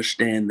I don't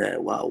understand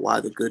that. Why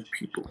the good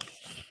people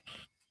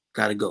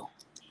gotta go?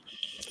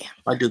 Yeah.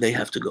 Why do they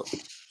have to go?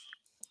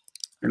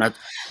 And I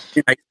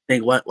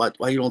think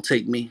why you don't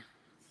take me?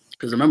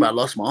 Because remember I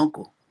lost my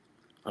uncle.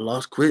 I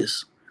lost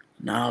Chris.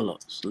 Nala,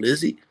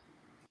 Lizzie.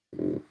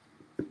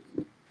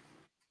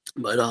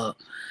 But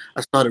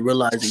I started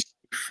realizing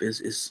life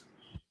is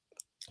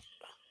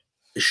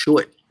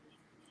short,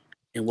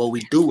 and what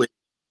we do it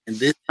in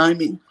this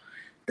timing,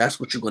 that's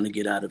what you're gonna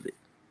get out of it.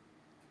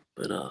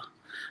 But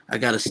I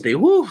gotta stay.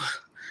 Woo,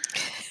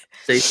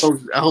 stay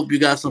focused. I hope you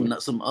got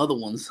some other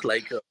ones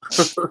like.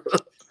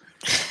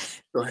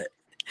 Go ahead.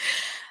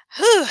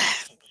 Whew.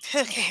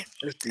 Okay.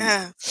 Let's see.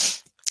 Uh,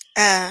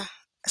 uh,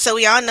 so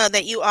we all know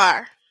that you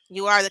are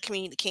the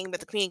community king, but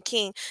the community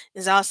king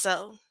is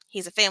also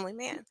he's a family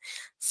man.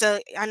 So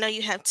I know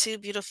you have two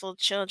beautiful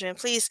children.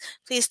 Please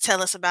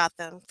tell us about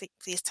them.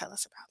 Please tell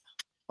us about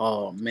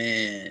Oh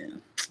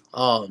man.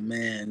 Oh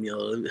man,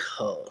 yo.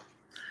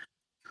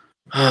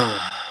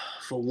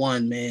 For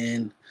one,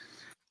 man,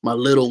 my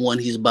little one,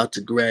 he's about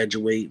to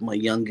graduate. My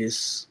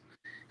youngest,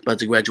 about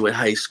to graduate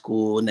high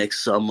school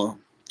next summer.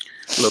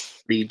 Little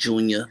Lee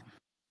Junior.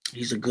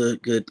 He's a good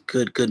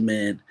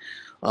man.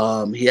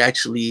 He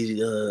actually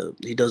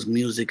he does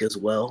music as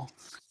well.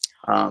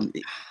 Um,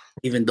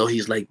 even though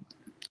he's like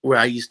where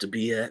I used to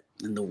be at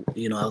in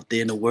the out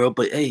there in the world,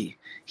 but hey,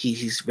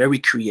 he's very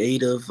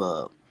creative.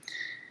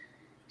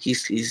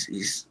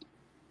 He's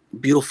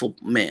beautiful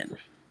man,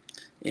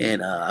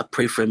 and I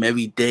pray for him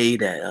every day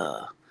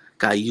that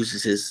God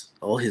uses his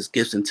all his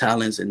gifts and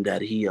talents, and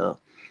that he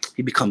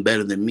become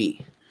better than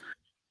me.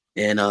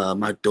 And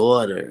my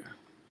daughter,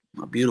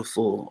 my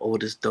beautiful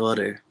oldest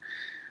daughter,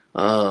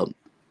 uh,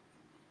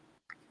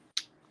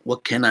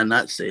 what can I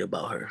not say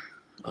about her?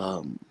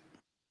 Um,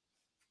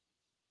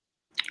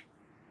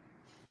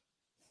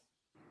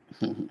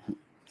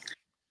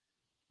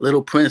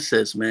 Little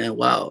princess, man.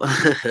 Wow,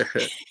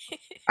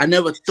 I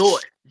never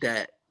thought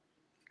that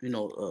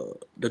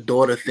the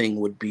daughter thing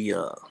would be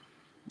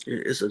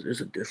it's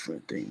a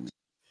different thing.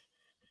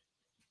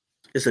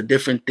 It's a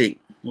different thing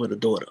with a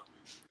daughter.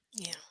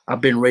 yeah.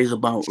 I've been raised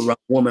about around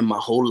women my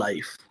whole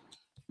life.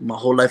 My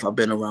whole life I've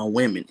been around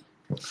women,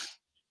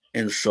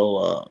 and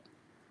so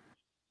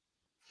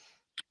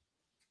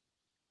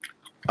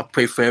I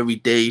pray for every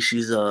day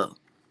she's out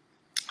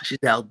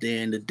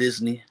there in the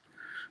Disney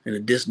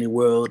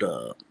world.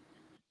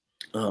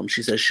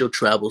 She says she'll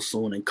travel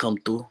soon and come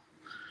through.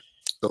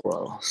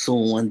 So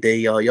soon one day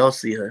y'all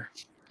see her.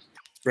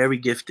 Very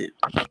gifted,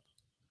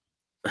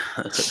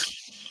 but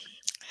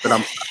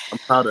I'm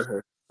proud of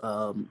her.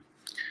 Um,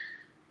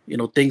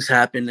 things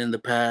happen in the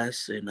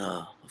past, and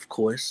of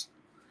course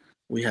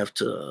we have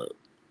to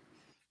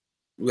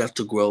we have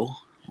to grow.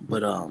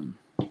 But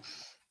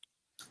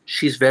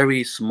she's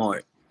very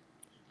smart.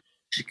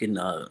 She can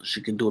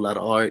do a lot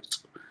of art.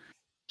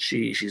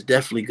 She's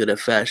definitely good at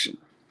fashion.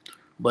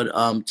 But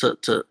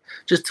to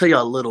just tell you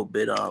a little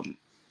bit,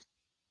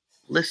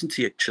 listen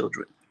to your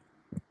children.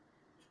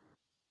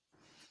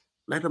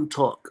 Let them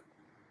talk.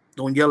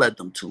 Don't yell at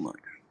them too much.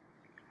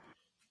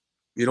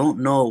 You don't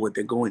know what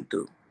they're going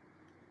through.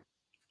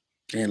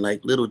 And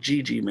like little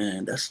Gigi,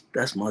 man,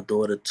 that's my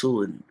daughter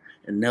too,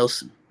 and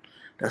Nelson,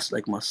 that's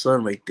like my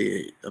son right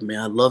there. I mean,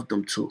 I love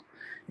them too,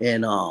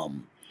 and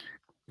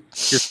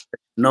just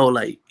know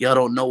like y'all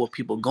don't know what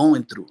people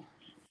going through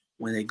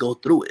when they go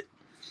through it,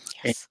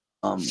 and Yes.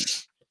 um,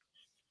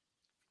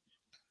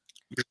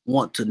 just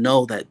want to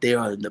know that they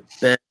are the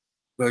best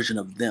version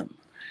of them,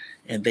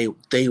 and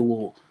they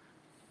will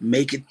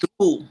make it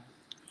through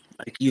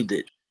like you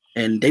did,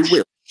 and they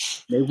will,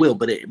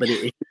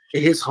 it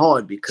hits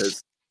hard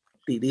because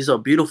these are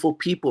beautiful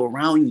people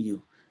around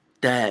you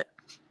that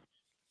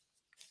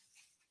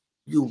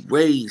you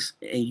raise,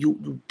 and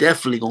you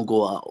definitely gonna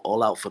go out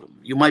all out for them.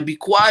 You might be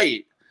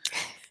quiet,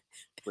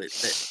 but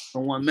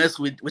don't want to mess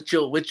with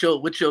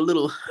your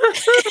little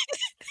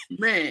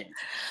man.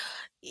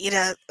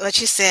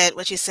 What you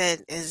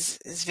said is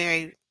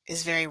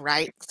very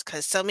right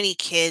because so many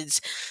kids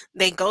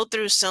they go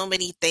through so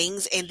many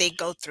things and they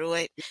go through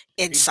it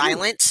in They do.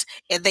 silence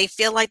and they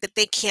feel like that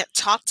they can't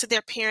talk to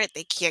their parent,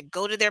 they can't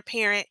go to their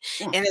parent,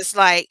 Mm, and it's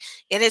like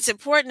and it's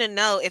important to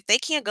know if they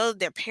can't go to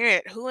their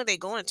parent, who are they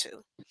going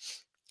to?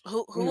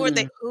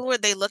 mm, Who are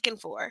they looking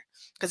for?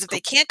 Because if they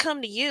can't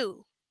come to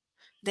you,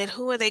 then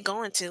who are they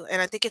going to?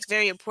 And I think it's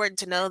very important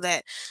to know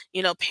that,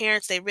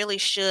 parents they really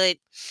should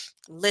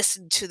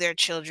listen to their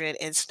children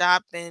and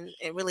stop and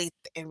really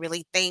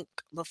think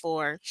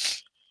before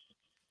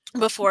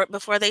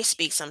they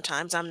speak.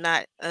 Sometimes I'm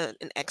not an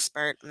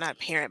expert, I'm not a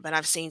parent, but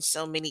I've seen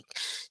so many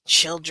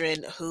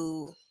children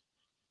who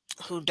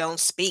don't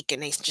speak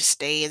and they just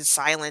stay in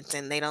silence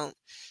and they don't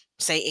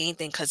say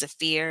anything because of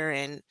fear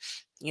and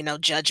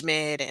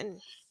judgment and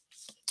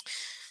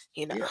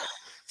you know yeah.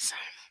 so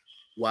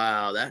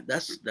Wow.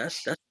 That's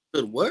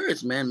good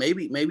words, man.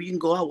 Maybe you can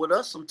go out with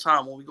us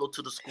sometime when we go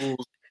to the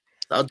schools.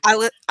 I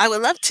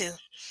would love to.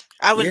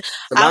 I would Yeah,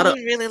 a I lot would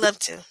of really love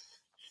to.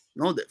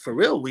 no that for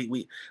real.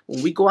 We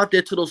when we go out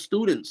there to those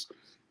students,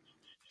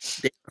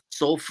 they're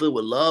so filled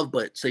with love,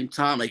 but same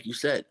time, like you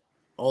said,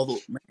 all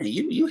the man,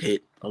 you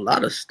hit a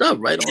lot of stuff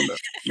right on the.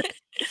 Man,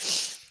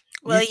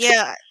 you Well,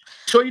 yeah.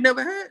 sure you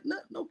never had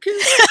no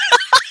kids?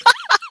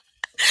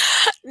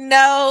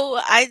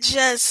 No, I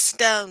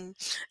just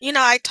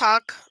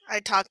I I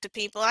talk to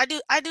people. I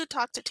do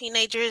talk to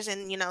teenagers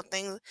and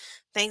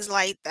things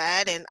like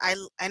that. And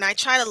I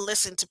try to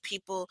listen to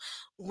people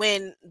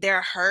when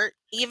they're hurt,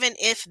 even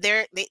if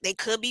they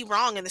could be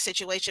wrong in the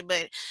situation,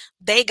 but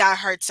they got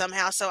hurt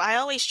somehow. So I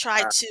always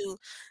try Uh, to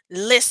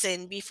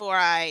listen before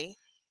I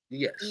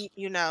yes.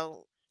 you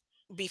know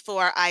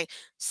before I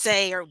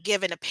say or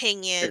give an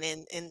opinion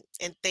and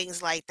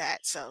things like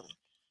that. So,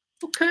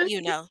 Okay.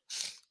 you know,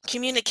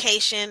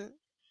 communication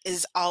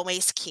is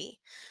always key.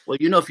 Well,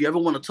 if you ever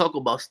want to talk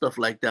about stuff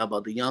like that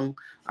about the young,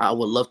 I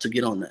would love to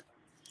get on that.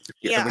 If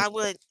you Yeah, ever, I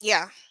would.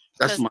 Yeah,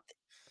 that's because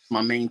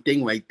my main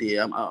thing right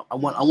there. I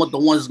want the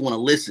ones that want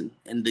to listen,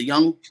 and the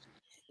young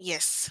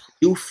yes,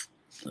 youth.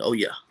 Oh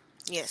yeah.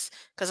 yes,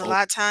 because a Oh,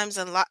 lot of times,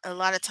 a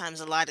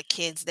lot of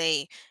kids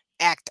they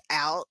act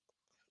out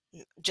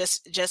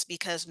just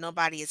because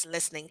nobody is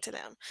listening to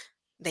them.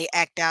 They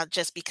act out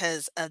just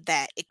because of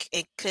that. It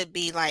could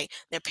be like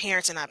their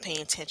parents are not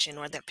paying attention,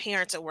 or their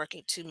parents are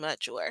working too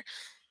much, or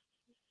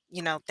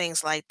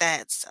things like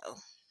that. So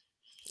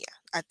yeah,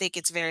 I think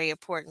it's very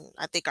important.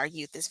 I think our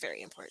youth is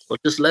very important.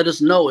 but just let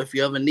us know if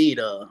you ever need.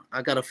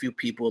 I got a few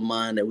people in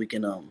mind that we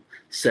can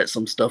set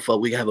some stuff up.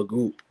 We can have a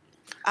group.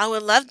 I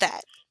would love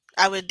that.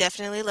 I would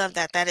definitely love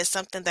that. That is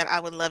something that I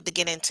would love to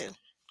get into.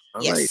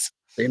 All right. Yes.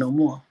 Say no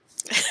more.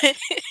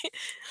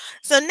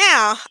 So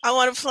now I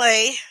want to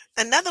play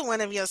another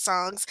one of your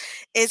songs.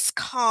 It's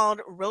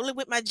called Rolling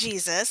with My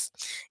Jesus.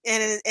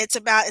 And it's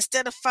about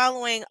instead of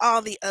following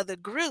all the other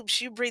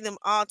groups, you bring them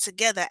all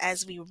together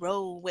as we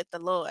roll with the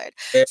Lord.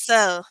 Yeah,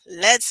 So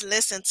let's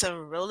listen to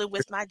Rolling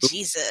with My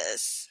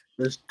Jesus.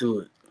 let's do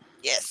it.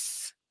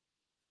 Yes.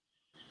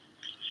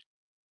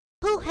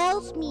 Who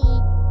helps me?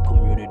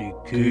 Community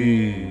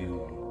King.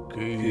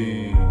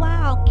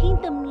 Wow,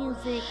 kingdom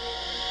music.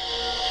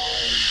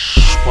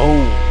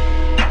 Boom.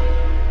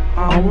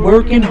 I'm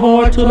working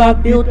hard till I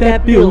build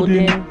that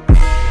building.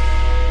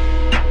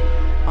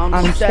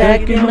 I'm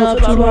stacking up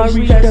till I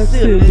reach that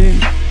ceiling.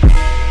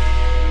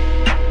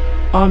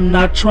 I'm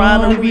not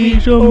trying to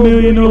reach a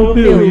million or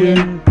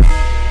billion.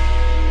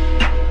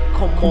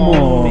 Come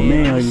on,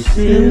 man, are you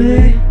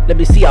silly? Let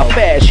me see how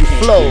fast you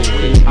flow.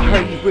 I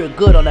heard you real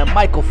good on that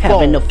microphone.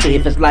 Having no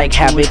faith is like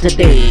having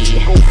today.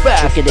 Go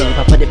fast. Look at it, if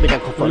I put it in a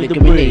microphone, look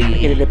at me.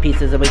 Get it to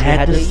pieces of it, you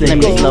had to say. Let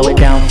me slow it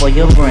down for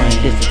your brain.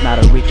 This is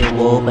not a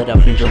ritual, but a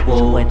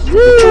visual. And just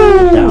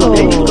down.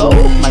 There you go.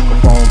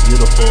 Microphone,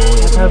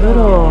 beautiful. Have it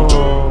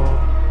all.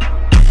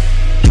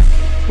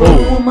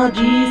 Oh my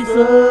Jesus,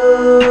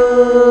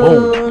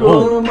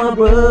 oh my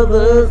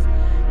brothers,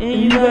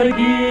 and you gotta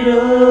get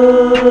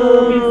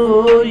up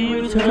before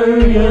you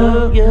return.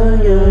 Yeah.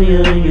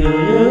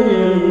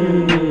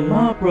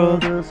 My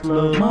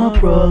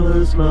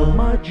brothers love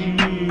my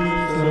Jesus.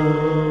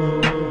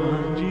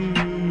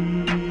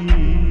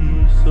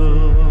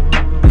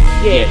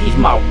 Yeah, he's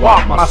my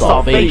rock, my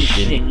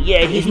salvation.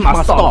 Yeah, he's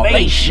my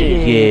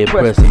salvation. Yeah,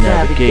 pressing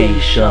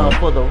navigation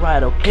for the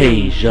right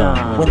occasion.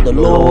 When the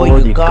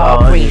Lord your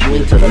God brings you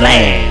into the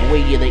land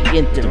where you're the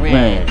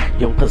entering,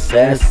 You're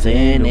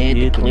possessing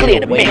it, clear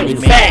the many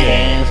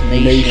fans,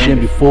 nation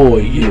before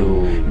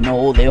you.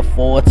 Know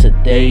therefore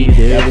today,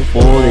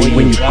 Therefore,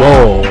 when you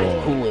go,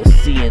 who is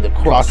seeing the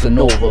crossing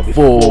over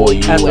before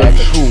you as are a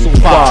true true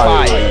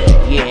fire. fire.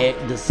 Yeah,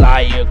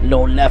 desire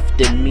no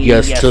left in me.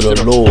 Yes to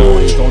the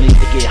Lord. It's only to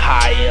get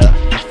higher.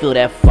 Just feel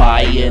that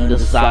fire and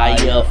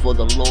desire for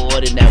the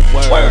Lord in that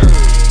word.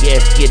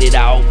 Yes, get it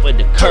out with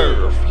the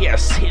curve.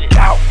 Yes, hit it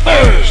out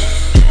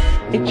first.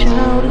 A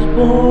child is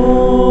born,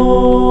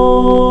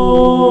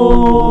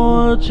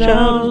 a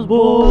child is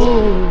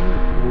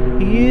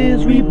born. He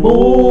is reborn,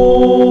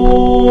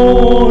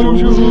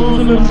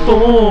 Jerusalem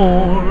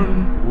born.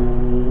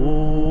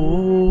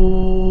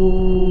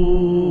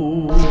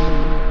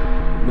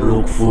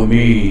 Look for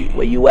me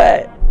Where you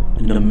at?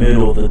 in the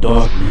middle of the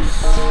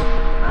darkness.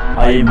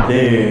 I am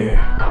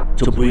there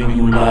to bring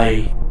you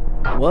light,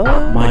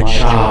 What? my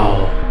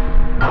child.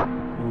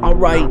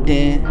 Alright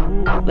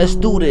then, let's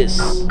do this.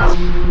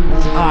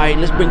 Alright,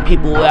 let's bring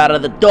people out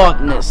of the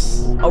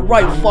darkness.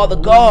 Alright, Father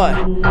God,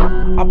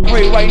 I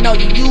pray right now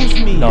you use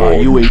me. Nah,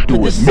 you ain't But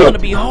doing this is gonna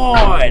nothing be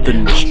hard.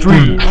 in the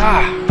street.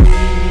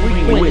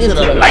 Bring me into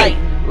the light,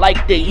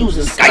 like they're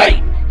using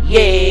Skype.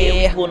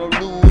 Yeah, we're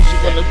gonna lose,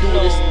 you're gonna do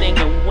this thing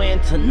and win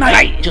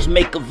tonight. Just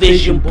make a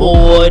vision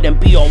board and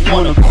be on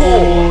one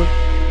accord.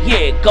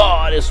 Yeah,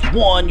 God is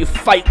one, you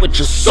fight with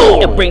your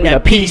sword and bring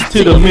that peace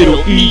to the Middle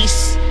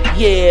East.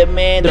 Yeah,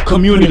 man, the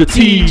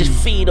community, just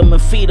feed them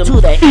and feed them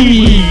to the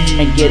east.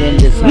 And get in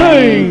this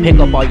lane. Pick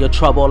up all your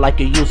trouble like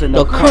you're using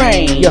the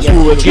crane. Yes, we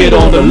will get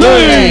on the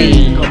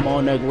lane. Come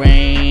on the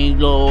grain,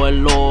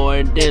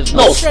 Lord, there's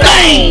No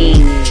stain.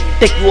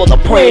 Thank you for the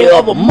prayer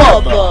of a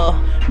mother.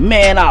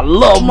 Man, I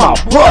love my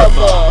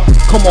brother.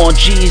 Come on,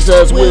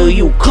 Jesus, will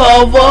you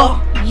cover?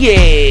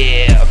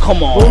 Yeah,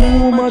 come on.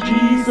 Oh my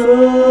Jesus,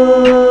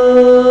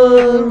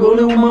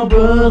 rolling with my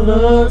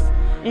brothers,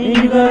 and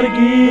you gotta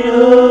get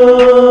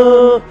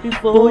up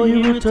before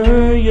you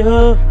return.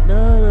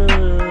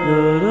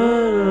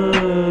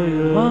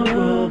 My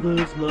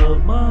brothers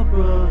love,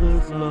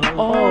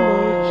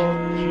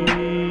 oh Jesus.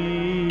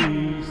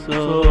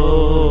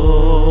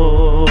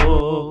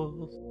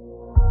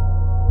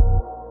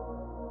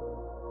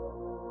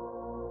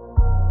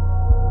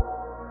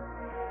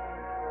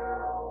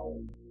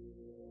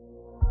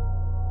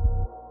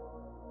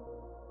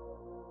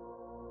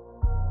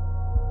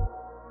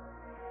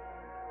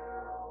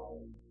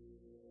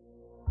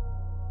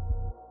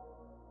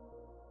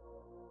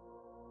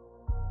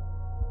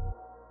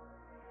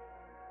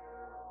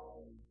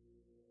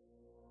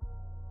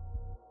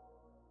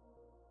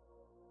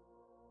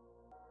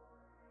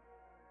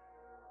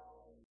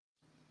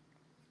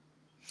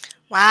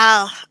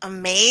 Wow,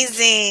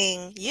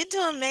 amazing. You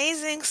do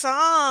amazing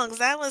songs.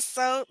 That was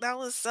so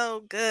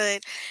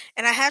good.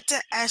 And I have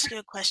to ask you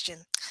a question.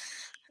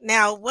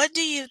 Now, what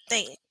do you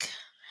think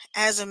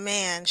as a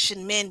man should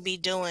men be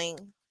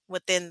doing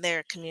within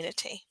their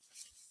community?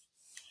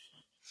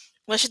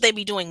 What should they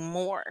be doing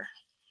more?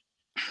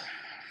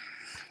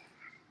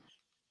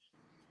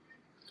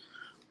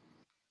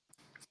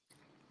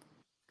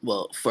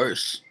 Well,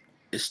 first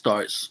it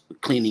starts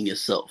cleaning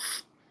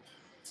yourself,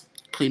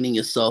 cleaning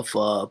yourself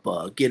up,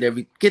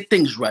 get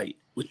things right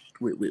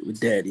with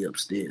daddy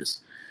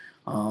upstairs.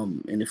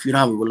 And if you don't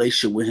have a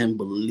relationship with him,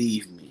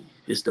 believe me,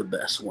 it's the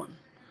best one.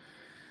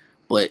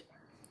 But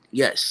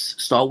yes,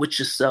 start with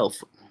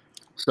yourself.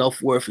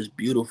 Self worth is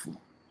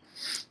beautiful.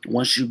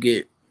 Once you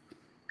get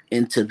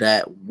into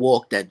that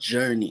walk, that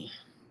journey,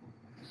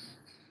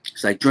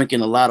 it's like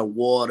drinking a lot of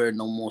water.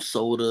 No more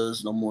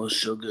sodas, no more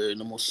sugar,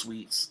 no more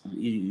sweets.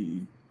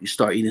 You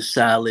start eating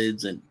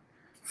salads and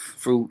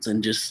fruits,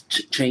 and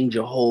just change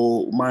your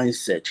whole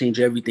mindset, change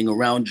everything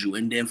around you,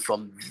 and then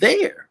from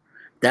there,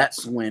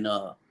 that's when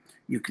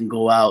you can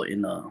go out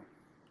and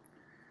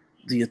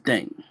do your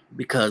thing,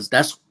 because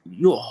that's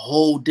you're a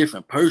whole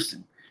different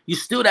person. You're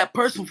still that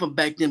person from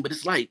back then, but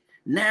it's like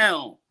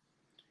now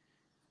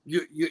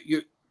you're you're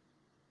you're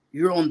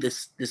you're on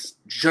this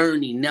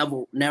journey,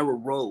 narrow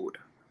road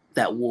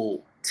that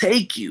will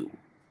take you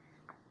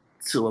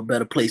to a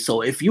better place.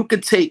 So if you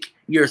could take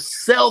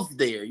yourself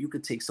there, you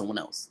could take someone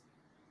else.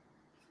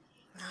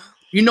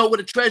 You know what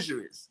a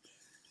treasure is.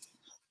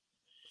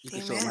 You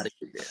can show them how Amen. to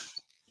get there.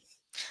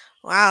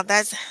 Wow,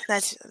 that's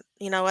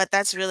you know what?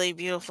 That's really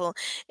beautiful.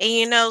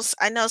 And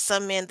I know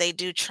some men they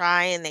do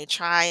try and they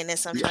try and then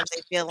sometimes they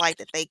Yes. feel like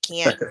that they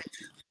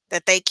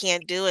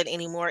can't do it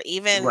anymore,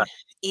 Right.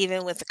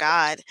 even with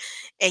God.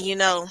 And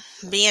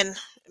being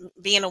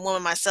being a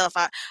woman myself,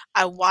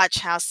 I watch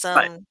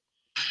Right.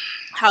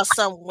 how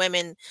some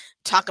women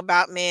talk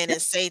about men Yeah,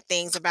 and say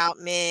things about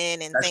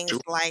men and that's things true.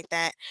 like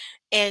that.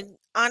 And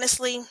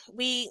honestly,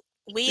 we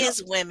Yeah.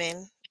 as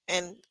women,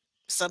 and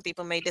some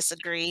people may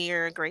disagree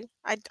or agree.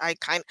 I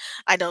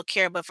don't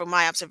care, but from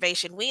my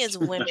observation, we as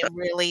women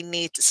really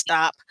need to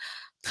stop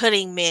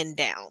putting men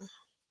down.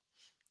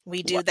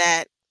 We do Right.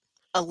 that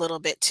a little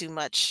bit too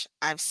much,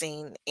 I've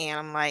seen, and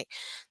I'm like,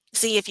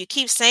 see, if you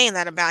keep saying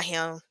that about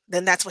him,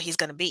 then that's what he's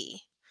going to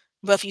be.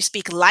 But if you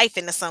speak life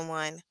into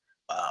someone,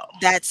 Wow.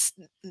 that's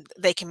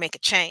they can make a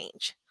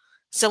change.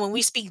 So when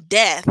we speak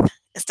death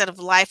instead of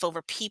life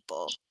over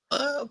people,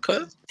 Okay.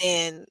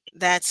 then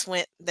that's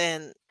when,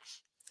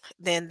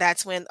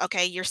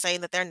 okay, you're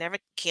saying that they never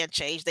can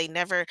change, they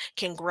never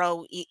can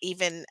grow,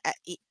 even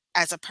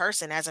as a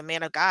person, as a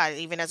man of God,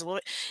 even as a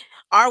woman.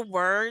 Our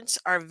words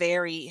are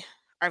very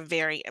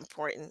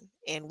important,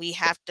 and we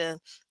have to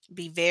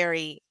be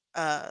very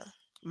Mm,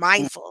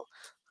 mindful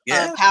of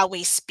yeah. how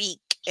we speak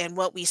and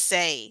what we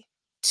say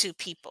to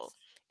people,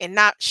 and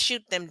not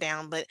shoot them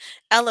down, but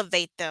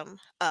elevate them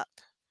up.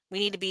 We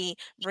need to be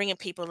bringing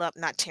people up,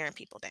 not tearing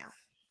people down.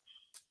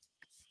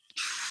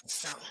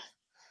 So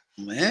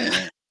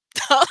Man.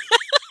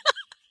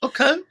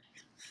 Okay.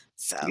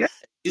 so Yeah.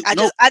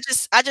 No. I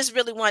just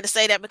really wanted to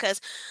say that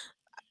because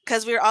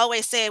we're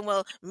always saying,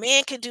 well,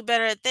 men can do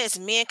better at this,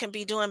 men can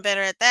be doing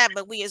better at that,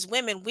 but we as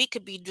women, we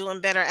could be doing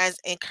better as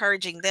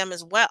encouraging them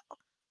as well,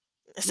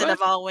 instead Right.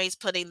 of always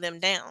putting them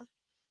down.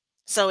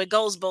 So it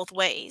goes both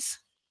ways.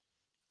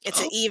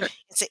 Okay.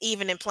 It's an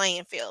even and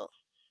playing field.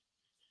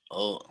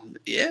 Oh,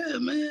 yeah,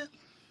 man.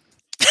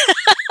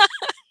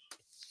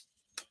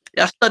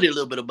 Yeah, I studied a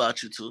little bit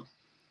about you too.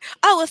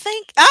 Oh, well,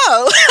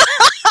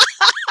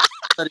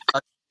 Studied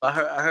about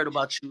I heard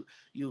about you.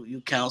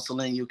 You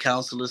counseling. You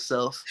counsel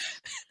yourself,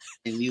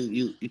 and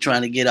you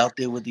trying to get out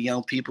there with the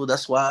young people.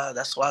 That's why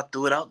I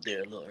threw it out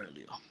there a little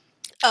earlier.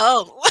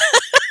 oh.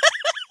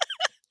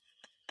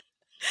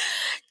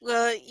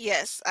 Well,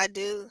 yes, I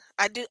do.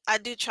 I do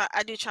try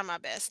my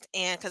best,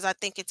 and because I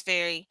think it's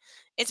very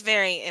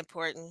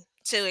important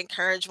to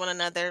encourage one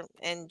another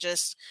and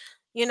just,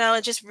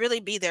 and just really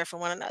be there for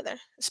one another,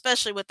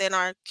 especially within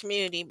our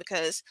community.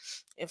 Because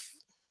if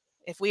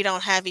if we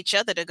don't have each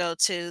other to go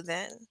to,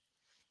 then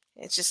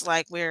it's just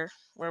like we're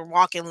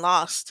walking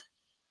lost.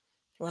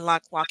 We're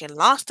like walking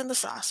lost in the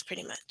sauce,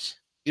 pretty much.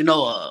 You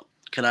know,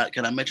 can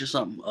I mention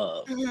something?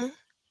 Hmm.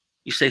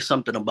 You say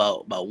something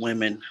about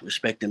women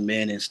respecting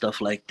men and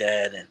stuff like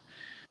that, and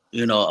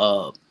you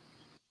know,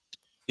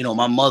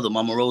 my mother,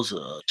 Mama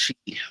Rosa, she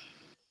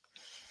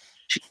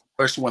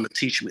first want to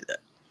teach me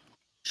that.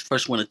 She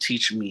first want to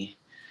teach me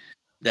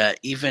that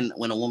even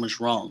when a woman's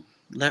wrong,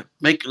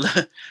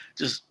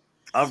 just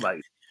all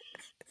right,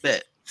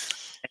 bet.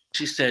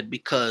 She said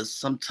because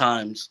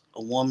sometimes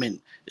a woman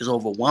is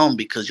overwhelmed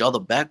because y'all the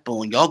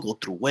backbone. Y'all go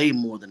through way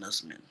more than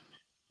us men,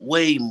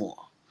 way more.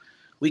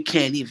 We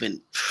can't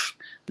even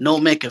no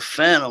man can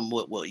fathom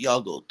what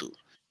y'all go through.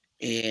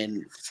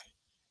 And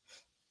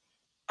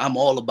I'm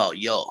all about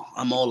y'all.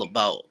 I'm all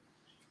about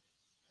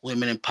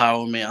women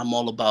empowerment. I'm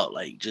all about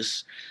like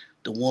just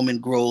the woman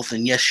growth.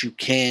 And yes, you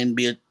can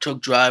be a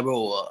truck driver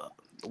or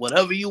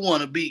whatever you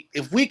want to be.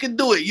 If we can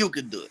do it, you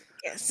can do it.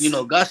 Yes.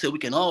 God said we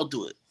can all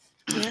do it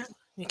Yeah.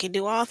 You can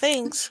do all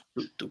things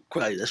through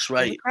Christ. That's through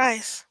right.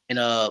 Christ. And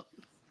the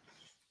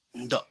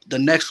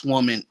next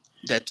woman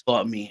that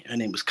taught me, her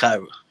name was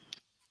Kyra.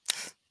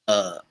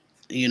 Uh,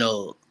 you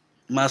know,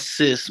 my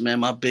sis, man,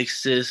 my big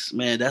sis,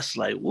 man, that's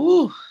like,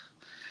 woo,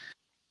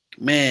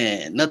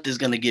 man, nothing's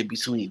gonna get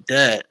between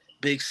that.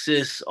 Big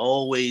sis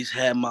always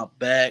had my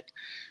back.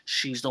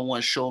 She's the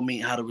one showed me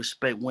how to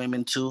respect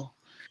women too.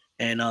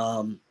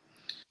 And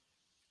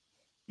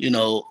you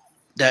know,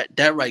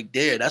 that right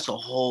there, that's a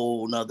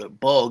whole nother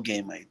ball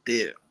game right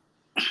there.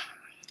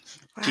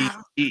 She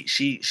Wow.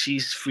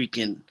 she's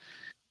freaking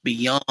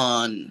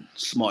beyond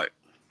smart.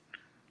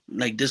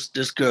 Like this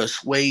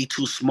girl's way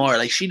too smart.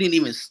 Like she didn't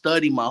even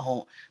study my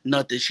home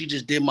nothing. She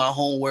just did my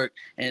homework,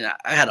 and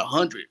I had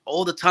 100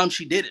 all the time.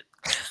 She did it,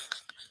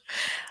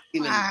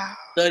 even Wow.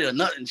 study or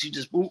nothing. She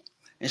just boop,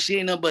 and she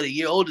ain't nothing but a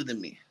year older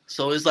than me.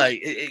 So it's like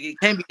it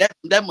can't be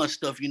that much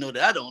stuff that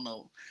I don't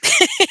know.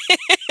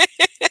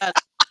 I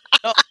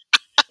know.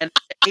 And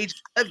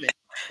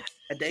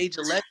at the age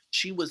 11,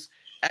 she was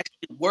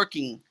actually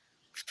working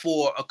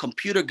for a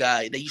computer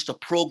guy that used to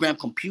program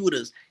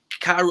computers.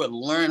 Kyra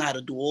learned how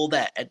to do all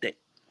that at that.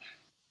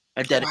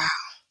 Wow.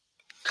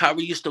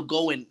 Kyrie used to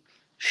go and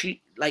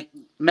she like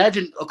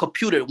imagine a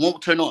computer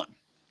won't turn on.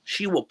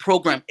 She will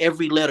program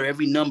every letter,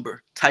 every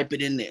number, type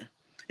it in there.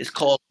 It's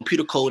called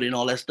computer code and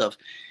all that stuff.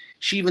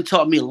 She even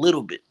taught me a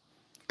little bit,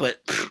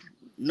 but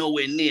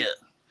nowhere near.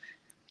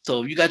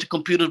 So if you got your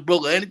computers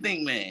broke or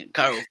anything, man,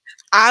 Carol,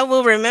 I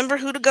will remember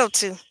who to go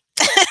to.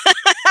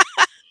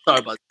 sorry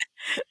about that.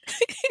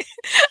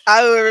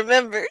 I will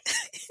remember.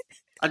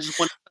 I just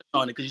want to touch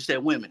on it because you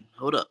said women.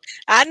 Hold up.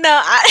 I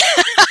know.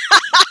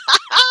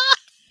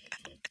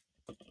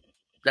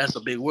 That's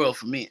a big world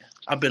for me.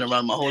 I've been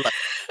around my whole life.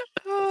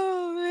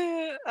 Oh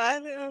man, I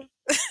know.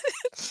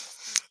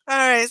 All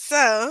right,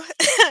 so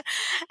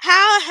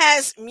how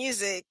has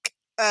music,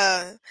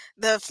 the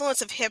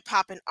influence of hip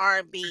hop and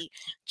R&B,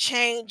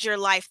 changed your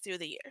life through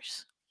the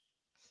years?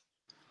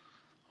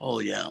 Oh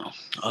yeah.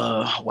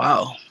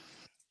 Wow.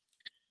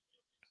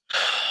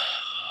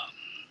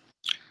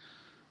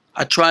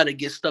 I try to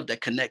get stuff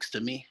that connects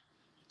to me,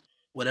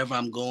 whatever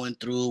I'm going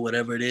through,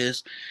 whatever it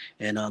is.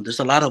 And there's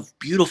a lot of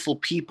beautiful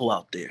people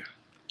out there,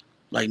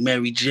 like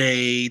Mary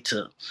J.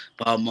 to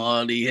Bob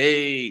Marley.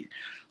 Hey,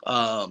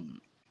 um,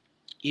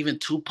 even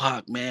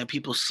Tupac, man,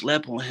 people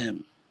slept on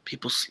him.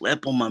 People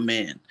slept on my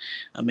man.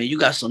 I mean, you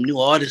got some new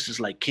artists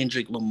like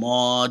Kendrick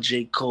Lamar,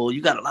 J. Cole.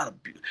 You got a lot of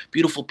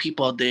beautiful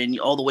people out there, and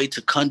all the way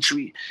to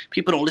country.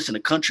 People don't listen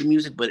to country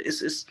music, but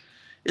it's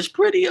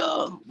pretty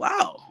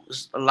wow.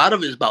 A lot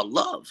of it is about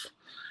love,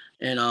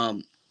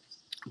 and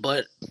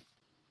but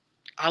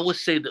I would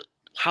say that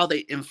how they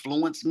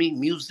influence me,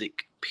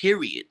 music,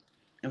 period,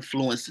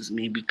 influences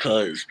me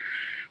because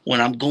when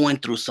I'm going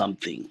through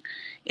something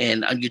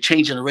and you're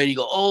changing the radio, you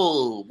go,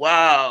 oh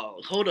wow,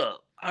 hold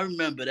up, I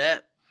remember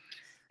that,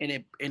 and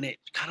it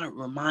kind of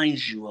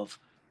reminds you of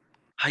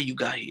how you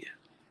got here.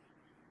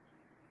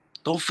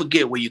 Don't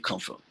forget where you come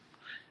from,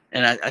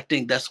 and I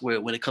think that's where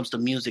when it comes to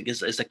music,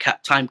 it's a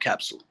time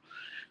capsule.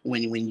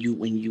 When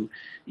you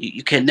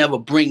can never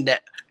bring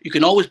that, you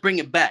can always bring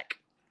it back,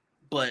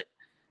 but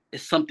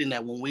it's something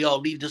that when we all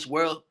leave this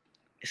world,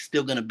 it's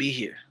still gonna be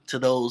here to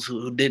those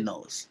who did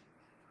know us.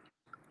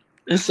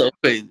 It's so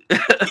crazy.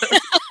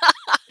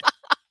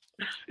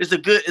 It's a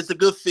good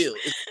feel.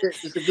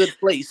 It's a good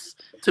place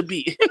to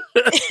be.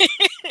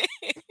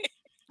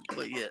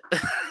 But yeah.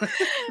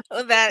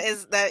 Well, that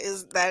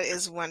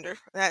is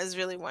wonderful. That is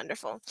really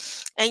wonderful.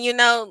 And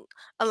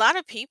a lot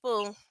of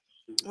people,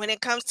 when it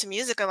comes to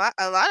music, a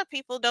lot of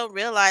people don't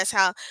realize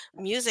how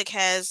music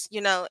has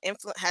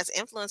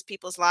influenced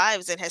people's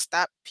lives and has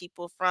stopped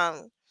people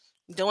from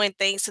doing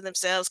things to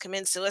themselves,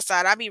 committing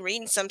suicide. I be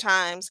reading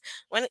sometimes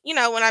when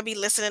I be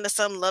listening to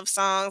some love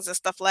songs and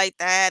stuff like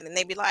that, and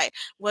they be like,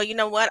 "Well, you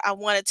know what? I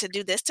wanted to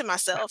do this to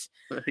myself.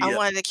 I Yeah.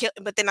 wanted to kill,"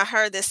 but then I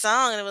heard this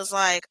song and it was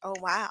like, "Oh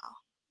wow,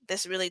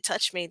 this really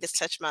touched me. This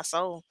touched my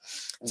soul."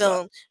 Wow.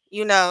 So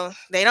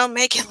they don't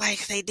make it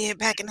like they did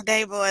back in the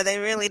day, boy. They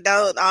really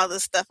don't. All the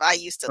stuff I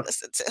used to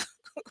listen to.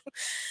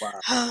 Wow.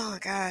 Oh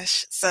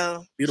gosh.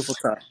 So Beautiful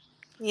time.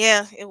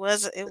 yeah, it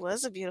was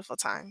a beautiful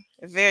time,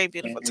 a very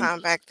beautiful And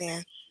time back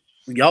then.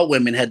 y'all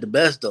women had the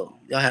best though.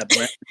 Y'all had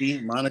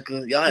Brandy,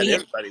 Monica. Y'all had We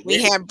everybody we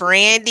there. had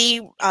Brandy,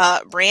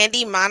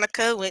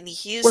 Monica, Whitney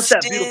What's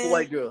that beautiful Houston.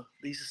 white girl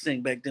they used to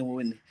sing back then with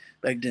Whitney?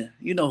 Back then,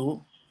 you know who?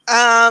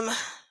 Um,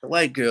 The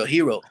white girl,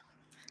 hero.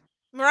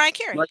 Mariah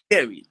Carey. Like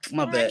Carrie.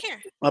 My Mariah bad.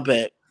 Carey. My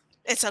bad.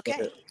 It's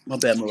okay. My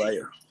bad,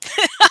 Mariah.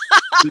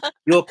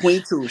 You're a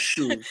queen too.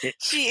 Shoot.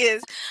 She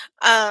is.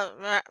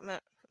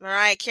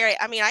 Mariah Carey.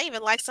 I mean, I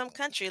even like some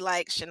country,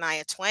 like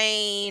Shania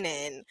Twain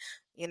and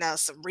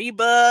some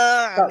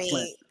Reba. I Stop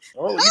playing. mean,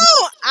 Oh, no, you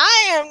know.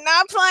 I am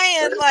not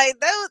playing like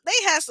those.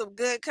 They had some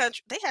good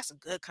country. They had some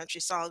good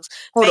country songs.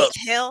 Hold Faith up.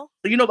 Hill.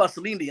 So you know about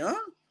Celine Dion?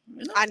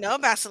 You know I know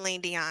about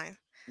Celine Dion.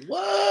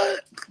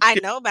 what? I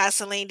know about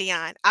Celine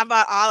Dion. I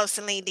bought all of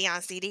Celine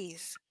Dion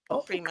CDs,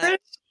 Oh, pretty much. okay.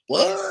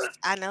 Yes, What?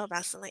 I know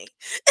about Celine.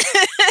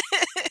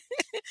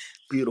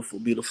 Beautiful,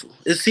 beautiful.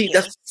 And see,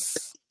 that's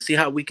Yes. see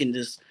how we can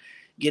just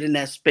get in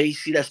that space.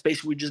 See that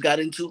space we just got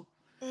into.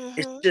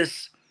 It's Mhm.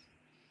 just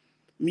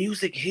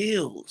music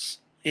heals.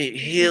 It Mhm.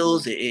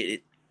 heals.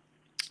 It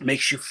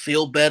makes you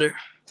feel better,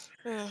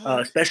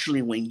 Mhm.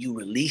 especially when you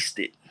released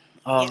it.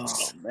 Oh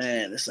Yes.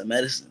 man, it's a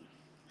medicine.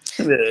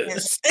 Yeah.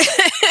 Yes.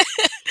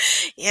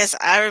 Yes,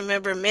 I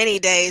remember many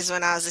days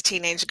when I was a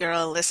teenage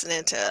girl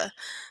listening to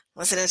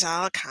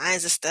all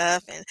kinds of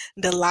stuff and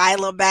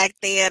Delilah back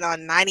then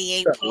on Delilah.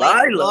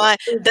 98.1.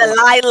 Oh my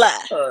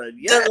Delilah. God.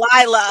 Yes.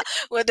 Delilah.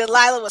 When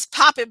Delilah was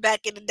popping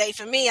back in the day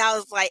for me, I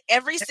was like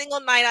every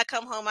single night I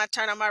come home, I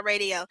turn on my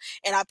radio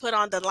and I put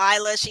on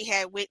Delilah. She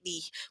had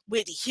Whitney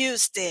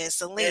Houston, Yeah.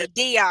 Celine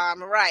Dion,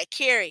 Mariah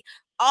Carey,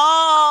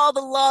 all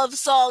the love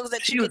songs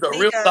that you She was could a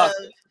think real of.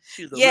 doctor.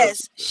 She was a real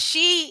Yes, doctor.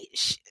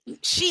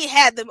 she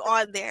had them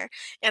on there,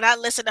 and I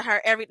listened to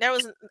her every. There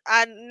was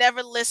I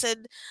never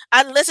listened.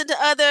 I listened to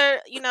other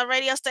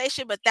radio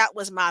station, but that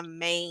was my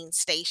main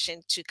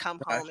station to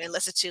come home and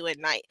listen to at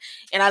night.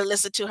 And I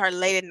listened to her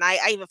late at night.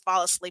 I even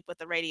fall asleep with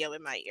the radio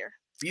in my ear. I,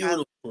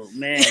 Beautiful,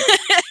 man.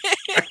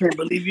 I can't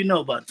believe you know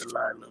about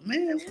Delilah.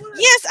 Man, what?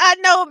 Yes, I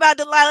know about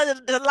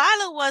Delilah.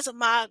 Delilah was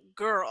my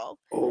girl.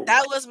 Oh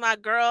That my was my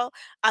girl.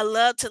 I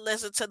love to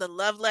listen to the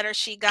love letter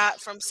she got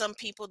from some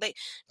people.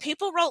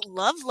 People wrote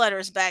love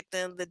letters back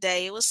then the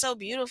day. It was so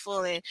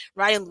beautiful and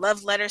writing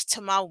love letters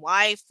to my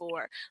wife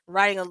or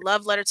writing a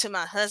love letter to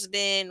my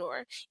husband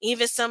or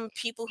even some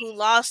people who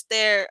lost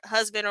their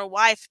husband or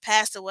wife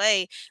passed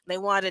away. They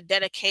wanted to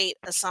dedicate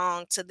a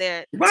song to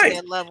right.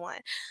 their loved one.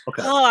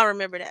 Okay. Oh, I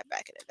remember that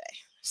back in the day.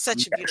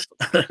 Such a Yes. beautiful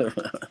thing.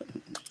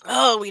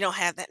 Oh, we don't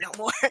have that no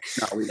more.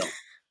 No, we don't.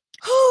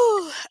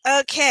 Whew.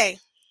 Okay.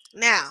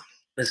 Now,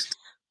 Listen,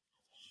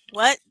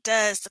 what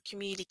does the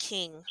community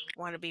king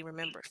want to be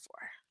remembered for?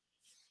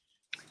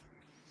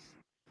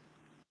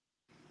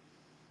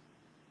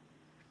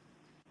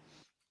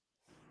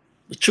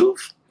 the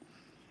truth,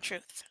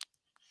 Truth.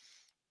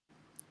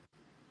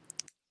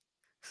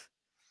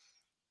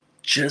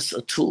 just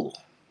a tool.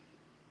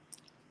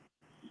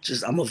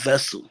 Just I'm a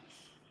vessel,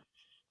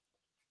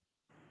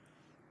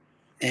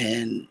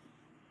 and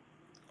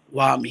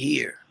while I'm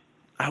here,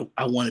 I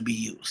want to be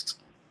used.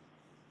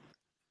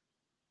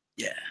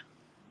 Yeah.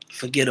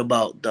 Forget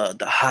about the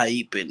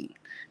hype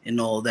and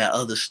all that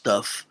other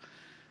stuff.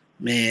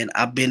 Man,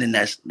 I've been in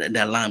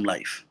that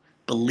limelight.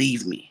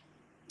 Believe me,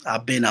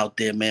 I've been out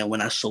there, man.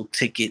 When I sold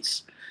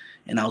tickets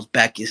and I was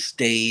back in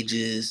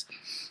stages,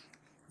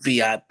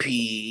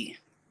 VIP,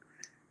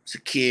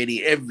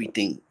 security,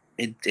 everything.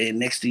 And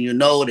next thing you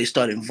know, they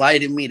start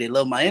inviting me. They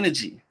love my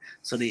energy,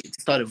 so they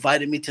start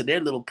inviting me to their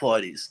little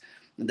parties,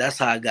 and that's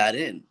how I got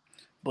in.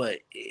 But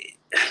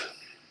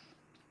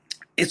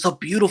it's a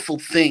beautiful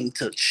thing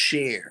to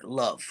share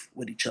love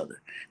with each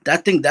other. I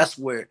think that's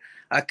where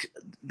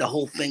the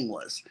whole thing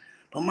was.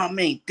 But my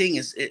main thing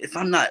is, if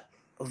I'm not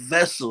a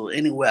vessel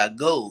anywhere I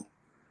go,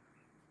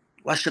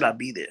 why should I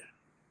be there?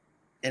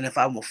 And if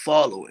I'm a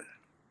follower,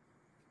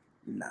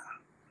 nah,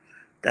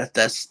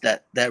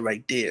 that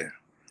right there.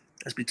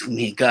 That's between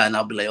me and God, and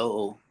I'll be like,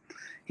 oh,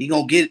 he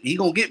gonna get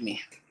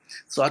me.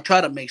 So I try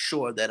to make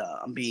sure that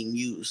I'm being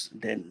used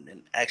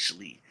than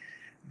actually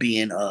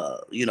being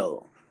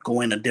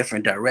going a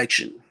different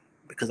direction,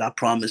 because I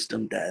promised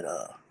them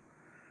that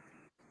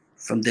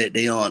from that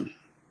day on.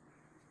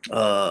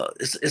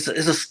 It's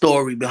a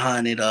story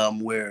behind it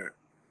where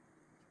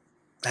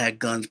I had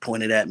guns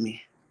pointed at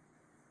me,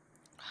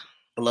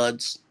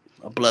 bloods,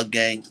 a blood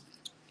gang.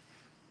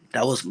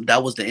 That was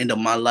the end of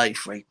my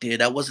life right there.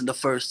 That wasn't the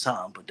first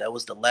time, but that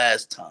was the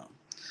last time.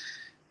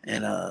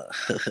 And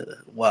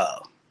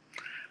wow,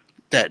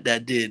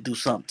 that did do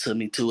something to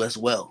me too as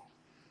well.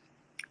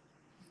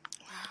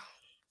 Wow.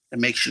 It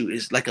makes you,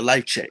 it's like a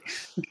life check.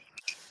 Wow.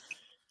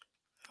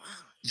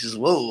 Just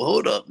whoa,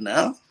 hold up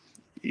now.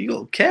 You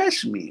gonna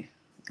cash me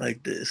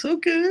like this?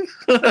 Okay.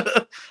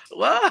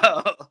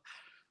 Wow.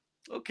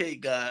 Okay,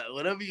 God,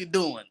 whatever you're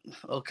doing.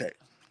 Okay.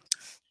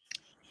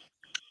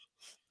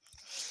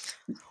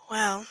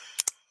 Well,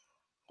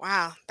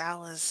 wow. That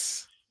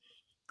was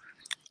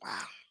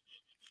wow.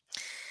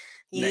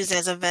 Used Next.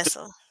 as a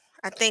vessel.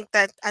 I think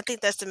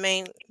that's the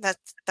main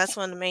that's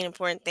one of the main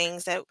important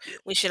things that Yeah.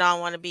 we should all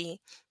want to be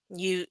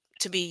you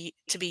to be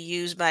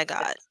used by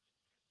God.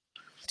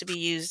 To be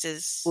used Oh,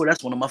 as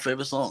that's one of my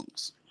favorite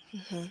songs.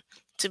 Mhm.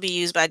 To be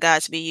used by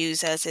God, to be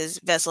used as his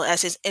vessel,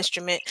 as his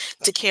instrument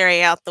to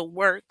carry out the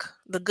work,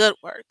 the good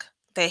work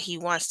that he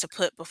wants to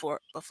put before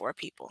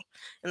people.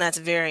 And that's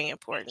very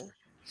important.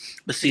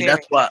 But see,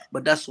 Very.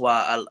 that's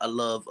why I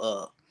love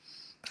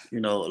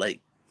like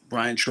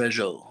Brian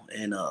Treasure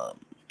and some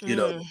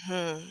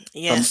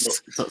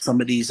Yes.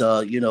 some of these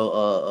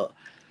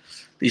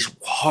these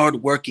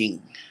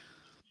hardworking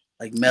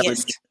like Yes.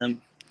 Melody and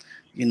them,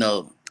 you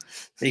know,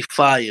 they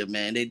fire,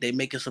 man. They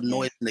making some Yeah.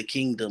 noise in the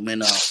kingdom,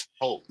 and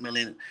hope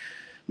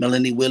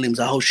Melanie Williams.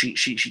 I hope she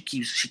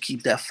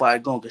keeps that fire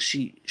going, because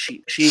she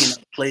ain't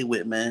nothing to play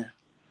with, man.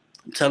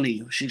 I'm telling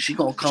you, she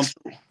gonna come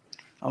through.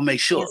 I'll make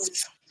sure.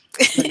 Yes.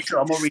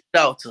 I'm gonna reach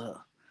out to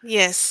her, see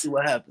Yes.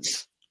 what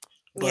happens.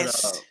 But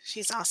Yes,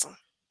 she's awesome.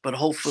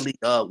 hopefully,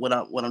 what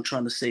I'm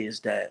trying to say is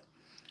that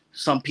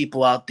some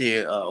people out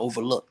there are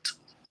overlooked,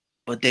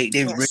 but they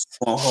really Yes.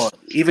 going hard.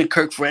 Even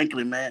Kirk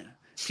Franklin, man,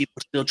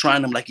 people still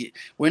trying them like it.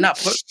 We're not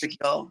perfect,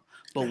 y'all,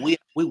 but Uh-huh.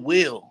 we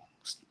will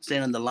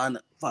stand in the line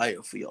of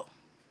fire for y'all.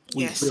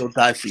 We Yes. will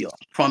die for y'all.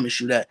 Promise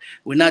you that.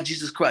 We're not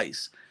Jesus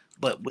Christ,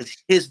 but with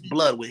His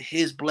blood, with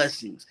His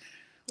blessings,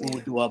 we will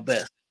Yeah. do our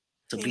best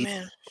to be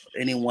Amen.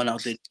 anyone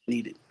out there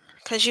needed.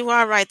 Because you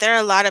are right. There are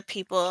a lot of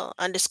people,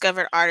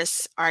 undiscovered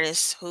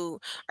artists who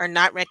are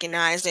not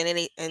recognized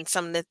in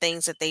some of the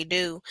things that they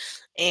do,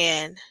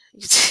 and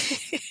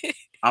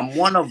I'm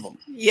one of them.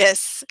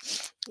 yes,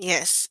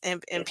 yes,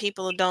 and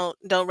people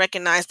don't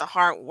recognize the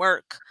hard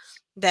work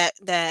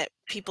that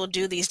people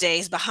do these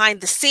days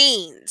behind the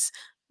scenes,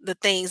 the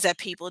things that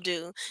people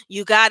do.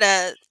 You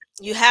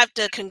have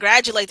to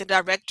congratulate the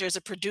directors,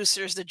 the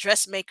producers, the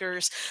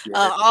dressmakers,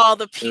 Yeah. all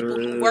the people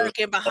who Uh, work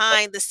in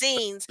behind the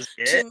scenes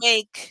yeah. to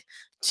make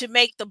to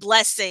make the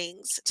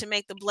blessings,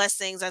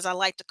 as I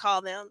like to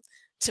call them,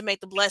 to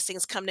make the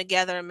blessings come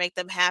together and make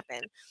them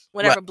happen.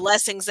 Right.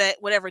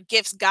 Whatever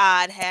gifts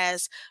God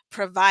has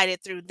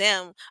provided through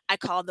them, I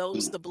call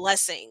those the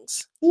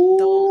blessings. Those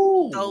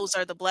Ooh. those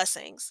are the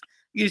blessings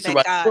You need to that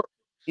write a God book.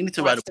 You need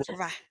to write a wants to book.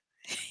 provide.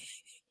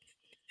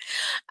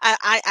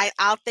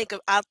 I'll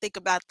think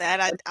about that.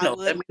 Let me know.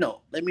 Let me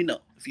know. Let me know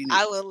if you need.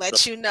 I will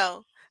let you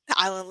know.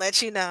 I will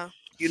let you know.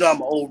 You know I'm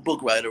an old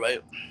book writer,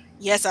 right?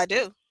 Yes, I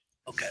do.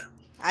 Okay.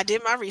 I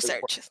did my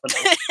research.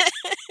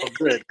 Well,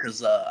 good,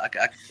 because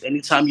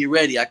anytime you're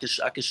ready, I can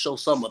show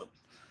some of them.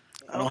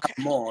 I don't have Okay.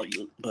 them all,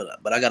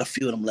 but I got a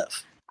few of them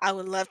left. I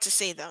would love to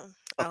see them.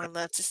 I Okay. would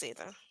love to see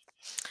them.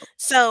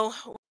 So,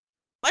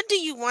 what do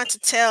you want to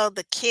tell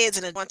the kids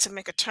and want to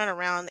make a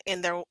turnaround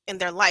in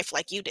their life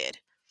like you did?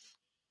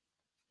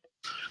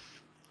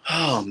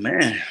 Oh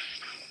man,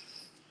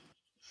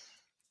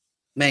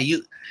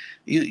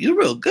 you're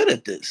real good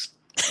at this.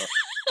 Uh,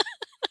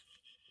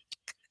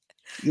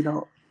 you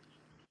know,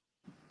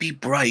 be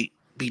bright,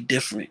 be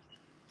different,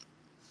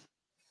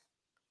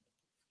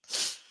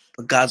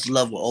 but God's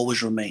love will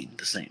always remain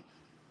the same.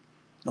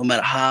 No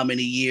matter how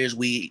many years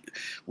we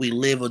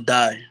live or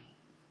die,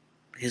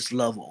 His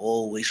love will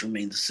always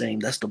remain the same.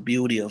 That's the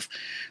beauty of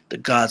the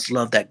God's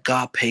love, that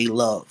God pay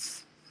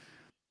love.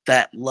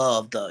 That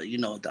love,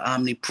 the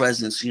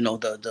omnipresence,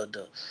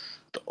 the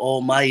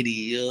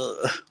Almighty.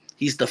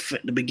 He's the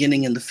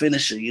beginning and the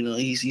finisher.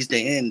 He's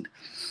the end.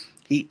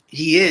 He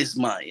is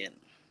my end.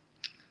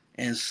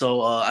 And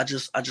so I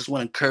just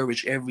want to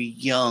encourage every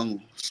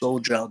young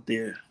soldier out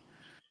there.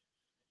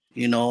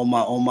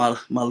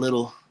 My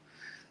little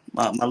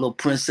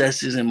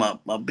princesses and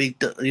my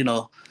big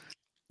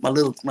my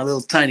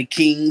little tiny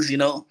kings.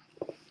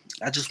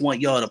 I just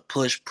want y'all to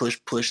push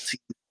to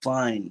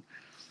find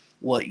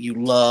what you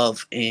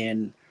love,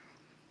 and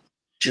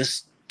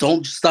just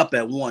don't stop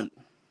at one.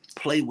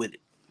 Play with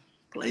it.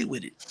 Play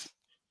with it.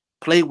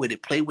 Play with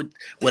it. Play with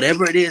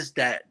whatever it is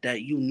that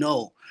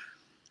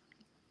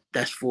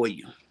that's for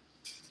you.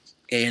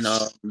 And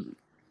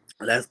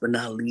last but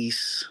not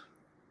least,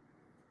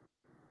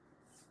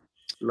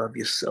 love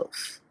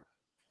yourself.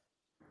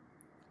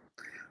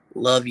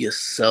 Love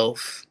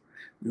yourself.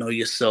 Know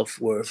your self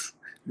worth.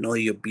 Know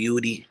your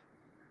beauty.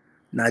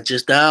 Not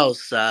just the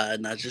outside,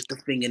 not just the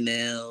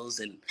fingernails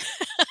and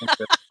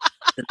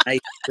the nice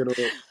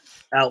little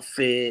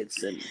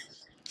outfits and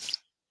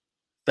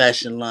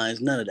fashion lines.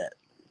 None of that.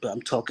 But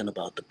I'm talking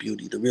about the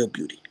beauty, the real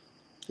beauty.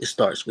 It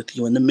starts with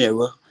you in the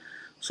mirror.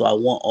 So I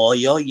want all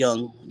y'all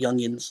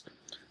youngins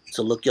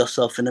to look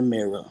yourself in the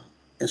mirror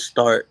and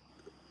start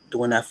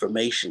doing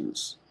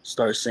affirmations.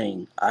 Start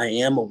saying, I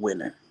am a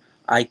winner.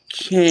 I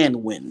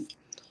can win.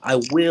 I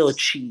will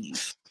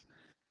achieve.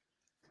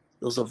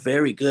 Those are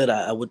very good.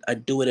 I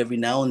do it every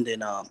now and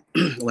then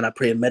when I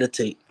pray and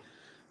meditate.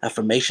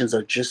 Affirmations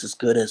are just as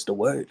good as the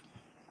word.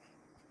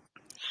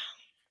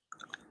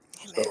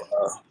 So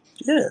Amen.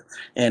 yeah,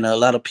 and a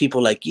lot of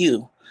people like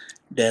you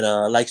that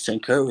likes to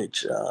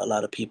encourage a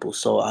lot of people.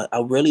 So I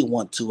really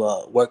want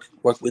to work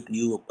with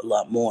you a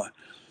lot more.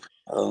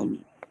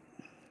 Um,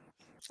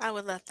 I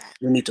would love that.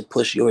 you need to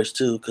push yours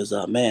too, because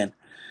man,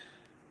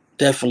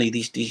 definitely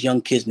these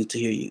young kids need to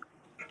hear you.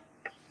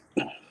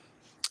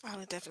 I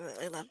would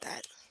definitely love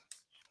that.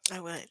 I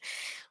would.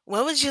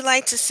 What would you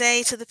like to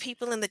say to the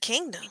people in the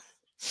kingdom?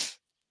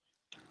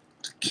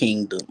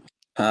 Kingdom. Kingdom.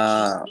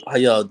 How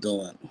y'all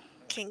doing?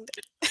 Kingdom.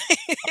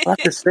 All I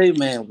can say,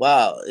 man,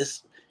 wow,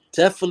 it's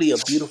definitely a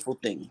beautiful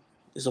thing.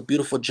 It's a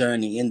beautiful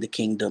journey in the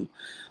kingdom.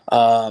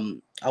 I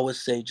would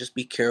say just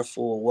be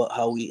careful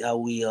how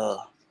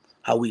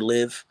we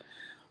live.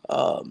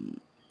 Um,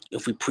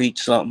 if we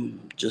preach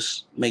something,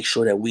 just make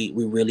sure that we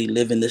really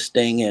live in this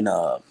thing, and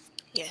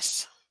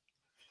Yes.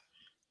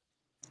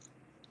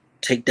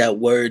 take that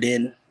word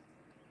in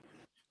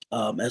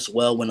as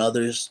well. When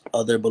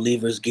other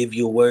believers give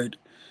you a word,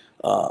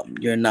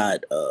 you're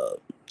not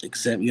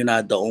exempt. You're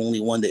not the only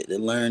one that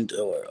learned,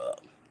 or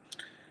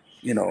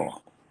you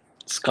know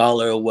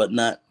scholar or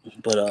whatnot.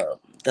 But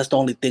that's the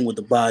only thing with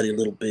the body a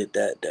little bit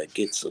that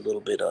gets a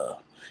little bit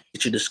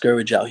get you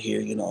discouraged out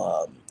here.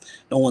 No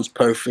one's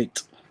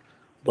perfect,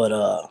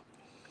 but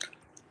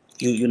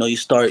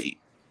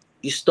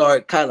you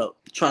start kind of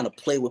trying to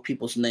play with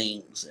people's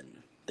names and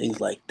things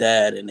like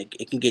that, and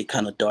it can get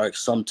kind of dark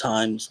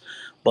sometimes.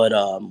 But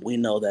we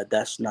know that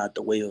that's not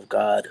the way of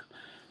God.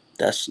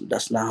 That's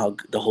not how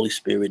the Holy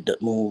Spirit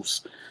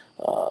moves.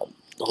 The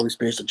Holy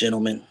Spirit's a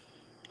gentleman.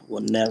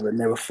 Will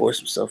never force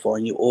himself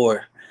on you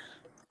or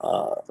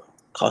uh,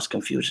 cause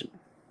confusion.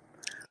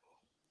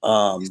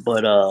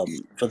 But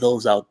for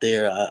those out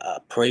there, I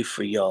pray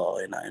for y'all,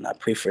 and I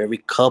pray for every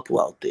couple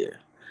out there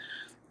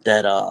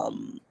that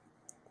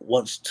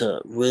wants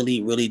to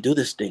really, really do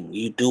this thing.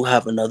 You do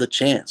have another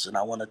chance, and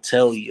I want to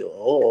tell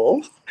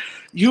y'all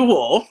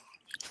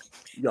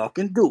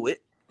can do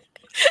it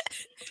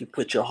if you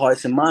put your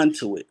hearts and mind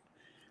to it.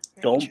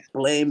 Very Don't true.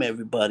 blame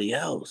everybody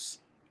else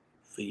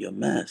for your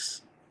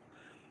mess.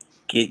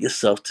 Get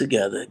yourself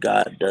together.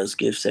 God does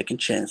give second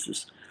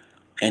chances,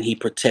 and He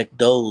protect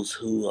those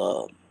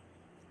who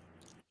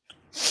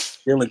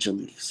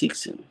diligently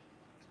seeks Him.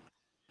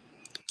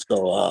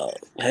 So,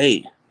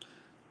 hey,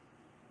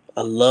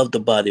 I love the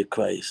body of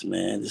Christ,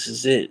 man. This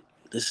is it.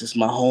 This is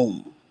my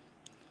home.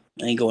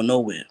 I ain't going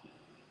nowhere.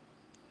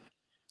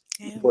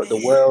 But the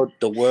Amen. world,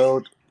 the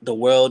world, the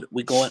world.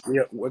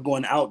 We're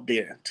going out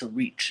there to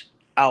reach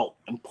out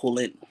and pull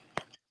in.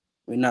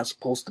 We're not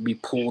supposed to be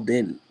pulled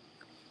in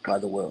by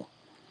the world.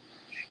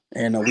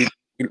 And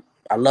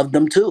I love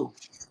them too.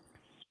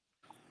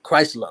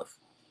 Christ love.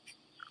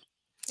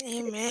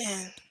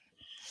 Amen.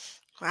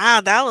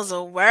 Wow, that was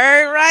a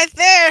word right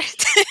there.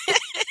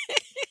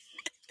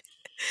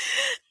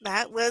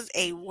 That was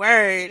a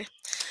word.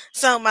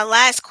 So, my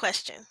last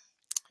question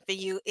for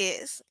you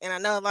is, and I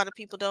know a lot of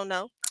people don't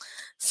know,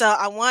 so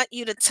I want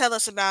you to tell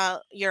us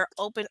about your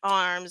Open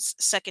Arms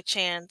Second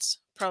Chance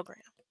program.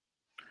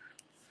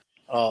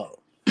 Oh,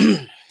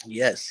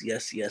 yes,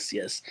 yes, yes,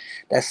 yes.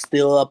 That's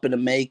still up in the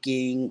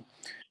making.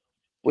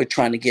 We're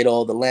trying to get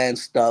all the land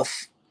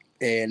stuff,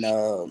 and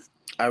I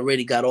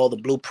already got all the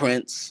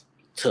blueprints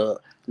to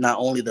not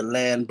only the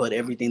land but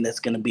everything that's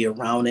going to be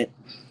around it.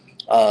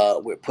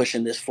 We're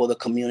pushing this for the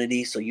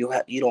community, so you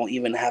don't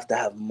even have to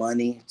have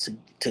money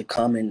to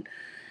come. And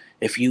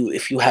if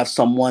you have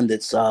someone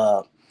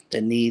that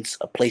needs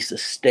a place to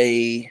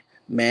stay,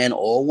 man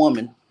or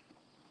woman,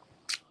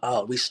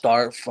 we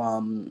start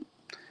from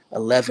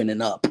 11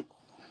 and up,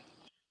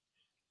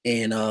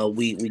 and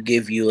we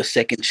give you a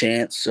second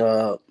chance.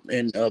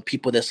 And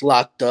people that's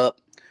locked up,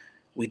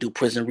 we do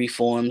prison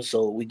reforms,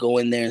 so we go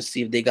in there and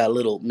see if they got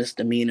little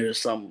misdemeanors,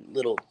 some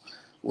little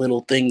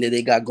thing that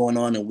they got going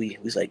on, and we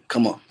like,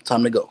 come on,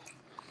 time to go.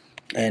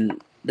 And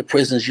the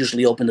prisons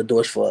usually open the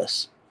doors for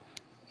us.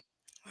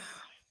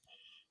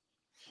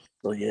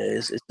 So yeah,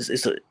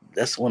 it's a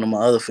that's one of my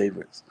other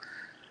favorites.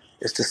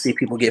 Is to see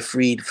people get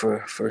freed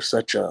for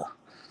such a,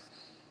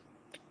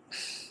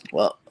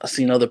 well, I've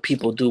seen other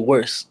people do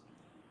worse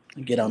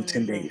and get on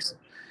 10 Hmm. days.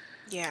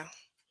 Yeah.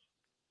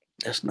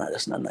 That's not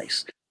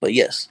nice. But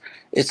yes,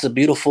 it's a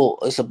beautiful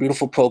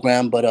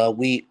program. But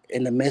we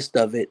in the midst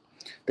of it,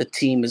 the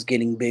team is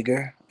getting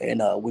bigger,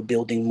 and we're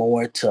building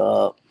more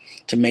to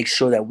make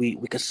sure that we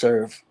can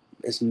serve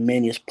as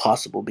many as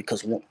possible.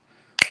 Because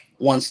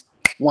once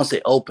once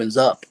it opens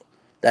up,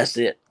 that's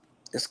it.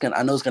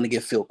 I know it's gonna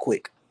get filled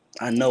quick.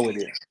 I know it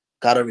is.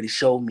 God already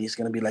showed me it's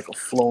gonna be like a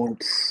flowing,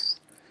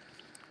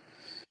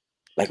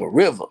 like a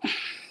river,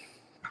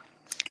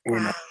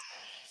 and Wow.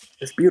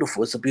 it's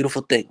beautiful. It's a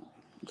beautiful thing.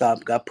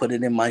 God put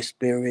it in my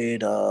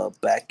spirit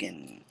back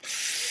in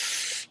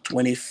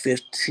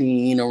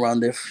 2015,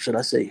 around there. Should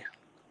I say?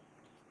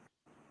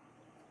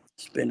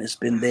 It's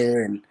been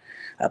there, and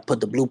I put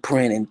the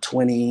blueprint in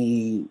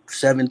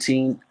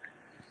 2017.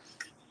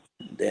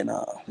 Then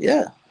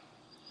yeah,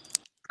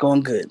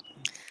 going good.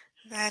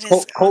 That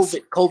is awesome.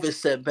 COVID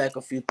set back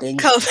a few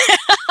things. COVID.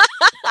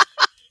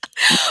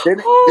 Didn't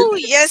it? Oh,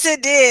 Didn't it? yes,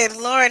 it did.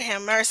 Lord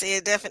have mercy.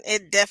 It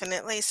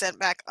definitely set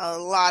back a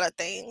lot of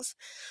things.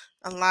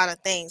 A lot of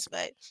things.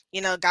 But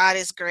God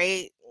is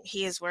great.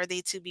 He is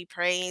worthy to be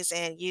praised.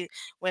 And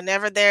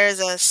whenever there's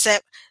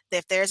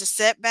if there's a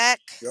setback,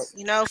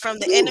 Yep. from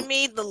the Whew.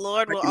 enemy, the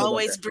Lord I will know about that.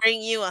 always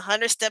bring you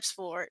 100 steps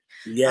forward.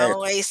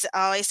 Yes,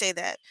 I always say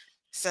that.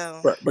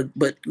 So,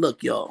 but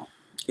look, y'all.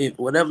 If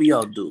whatever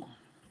y'all do,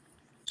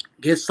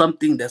 get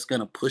something that's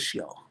gonna push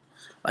y'all.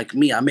 Like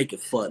me, I make it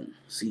fun.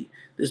 See,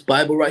 this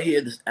Bible right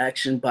here, this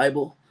Action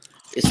Bible,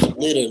 it's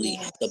literally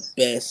ooh, the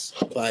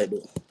best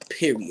Bible.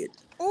 Period.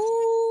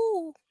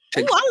 ooh,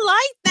 Check I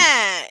like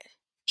that.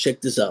 check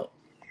this out.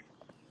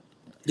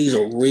 These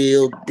are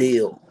real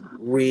deal.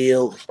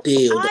 Real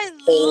deal. The I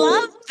whole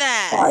love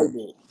that.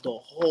 Bible. The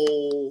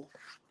whole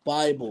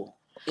Bible.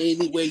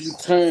 Anywhere you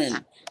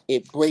turn,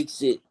 it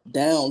breaks it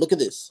down. Look at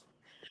this.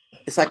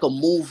 It's like a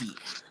movie.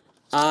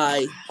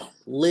 I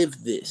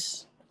live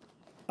this.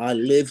 I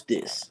live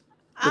this.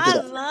 Look at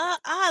that.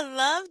 I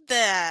love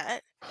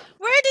that.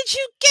 Where did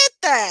you get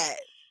that?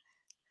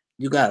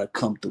 You gotta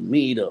come through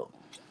me though.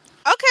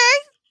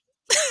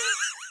 Okay.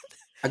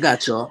 I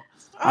got y'all.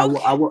 I will.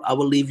 Okay. I will. I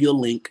will leave you a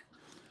link.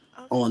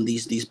 on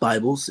these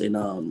Bibles, and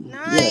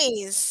yeah,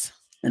 Nice.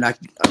 and and I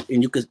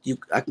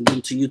can give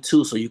them to you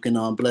too, so you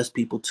can bless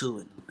people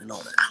too, and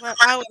all that, Well,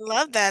 I would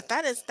love that.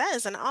 That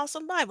is an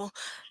awesome Bible.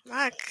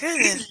 My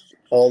goodness.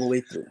 all the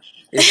way through.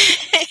 It's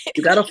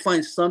You gotta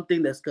find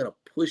something that's gonna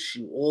push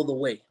you all the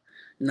way,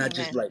 not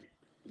just Amen. like.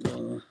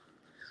 Uh,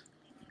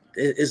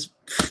 it's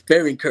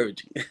very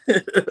encouraging.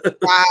 But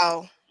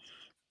Wow.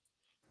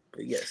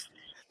 yes,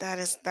 That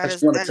is I that just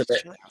is wanted that to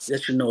is truly awesome.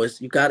 let you know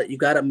is you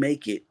gotta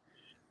make it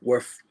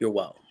worth your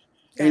while.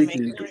 Gotta make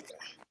Anything you it do. worth it.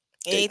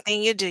 Hey,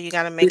 Anything you do, you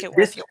gotta make it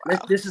worth your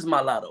while. this is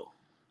my lotto.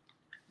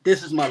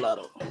 This is my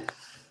lotto.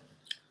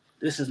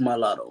 This is my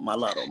lotto.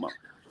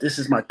 This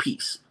is my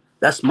piece.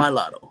 That's my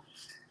lotto.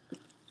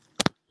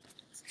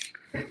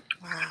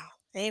 Wow.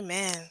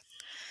 Amen.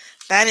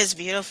 That is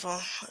beautiful.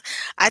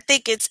 I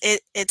think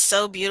it's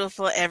so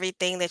beautiful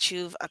everything that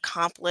you've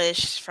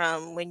accomplished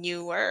from when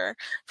you're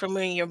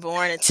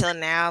born until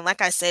now.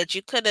 Like I said,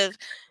 you could have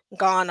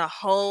gone a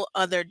whole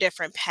other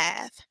different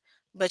path,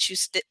 but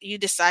you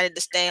decided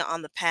to stay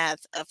on the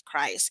path of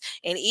Christ.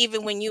 And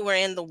even when you were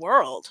in the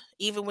world,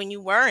 even when you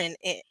were in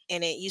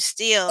it, you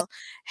still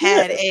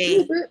Yeah, had a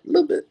little a bit, a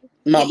little bit.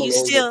 you, Mama you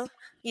Rosa. still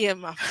yeah,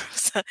 Mama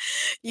Rosa.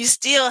 You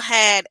still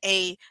had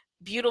a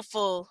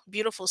beautiful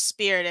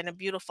spirit and a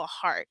beautiful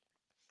heart,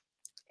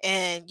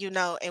 and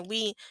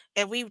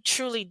we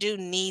truly do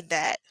need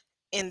that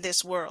in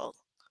this world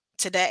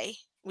today.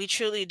 We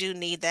truly do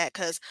need that,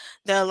 because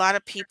there are a lot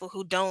of people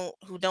who don't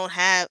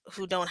have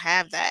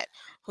that,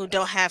 who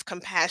don't have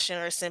compassion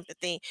or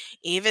sympathy.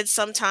 Even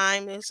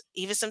sometimes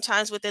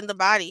within the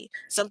body,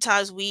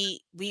 sometimes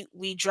we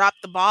drop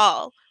the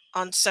ball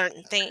on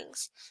certain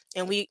things,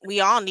 and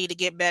we all need to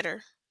get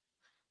better.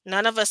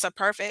 None of us are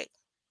perfect.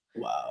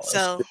 Wow, that's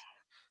So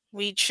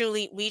we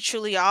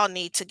truly all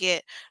need to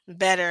get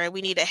better, and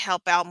we need to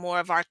help out more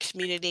of our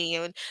community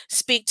and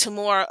speak to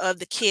more of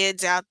the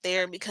kids out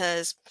there,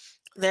 because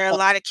there are a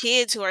lot of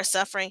kids who are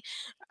suffering.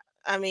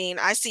 I mean,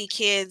 I see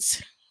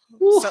kids,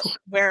 whew, so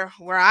where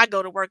I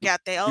go to work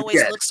out, they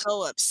always look yes,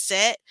 so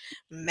upset,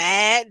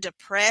 mad,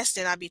 depressed,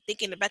 and I be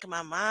thinking in the back of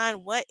my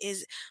mind, what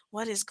is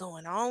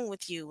going on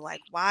with you?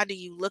 Like, why do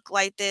you look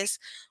like this?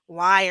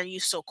 Why are you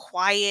so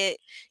quiet?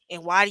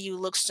 And why do you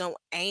look so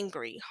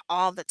angry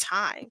all the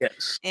time?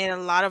 yes. And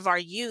a lot of our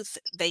youth,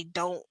 they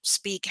don't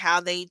speak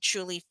how they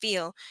truly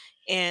feel.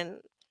 And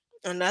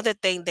another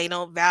thing, they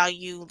don't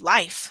value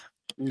life.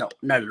 No,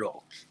 not at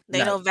all. They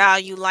Not don't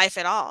value life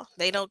at all.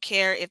 They don't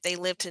care if they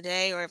live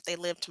today or if they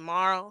live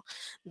tomorrow.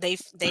 They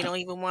don't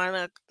even want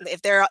to.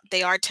 If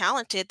they are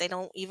talented, they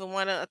don't even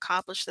want to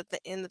accomplish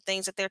in the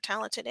things that they're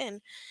talented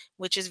in,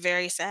 which is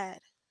very sad.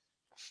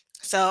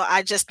 So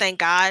I just thank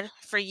God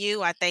for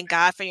you. I thank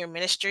God for your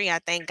ministry. I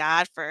thank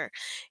God for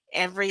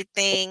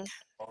everything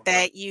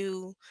that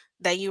you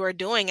are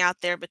doing out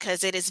there,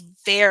 because it is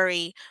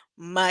very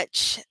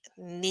much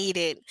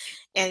needed.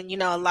 And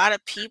a lot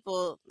of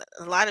people,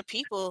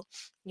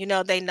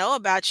 they know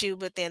about you,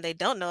 but then they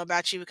don't know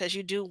about you, because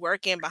you do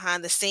work in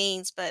behind the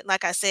scenes. But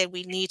like I said,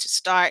 we need to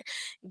start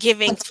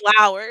giving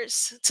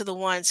flowers to the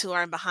ones who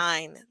are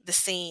behind the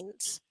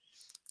scenes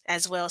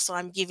as well. So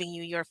I'm giving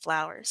you your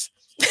flowers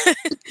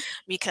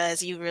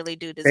because you really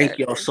do Thank deserve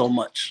y'all them. so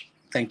much.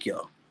 Thank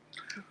y'all,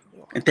 You're and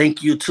welcome.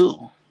 thank you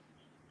too.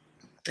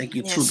 Thank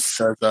you too, Yes.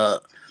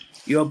 because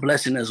you're a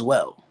blessing as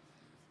well.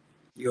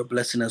 You're a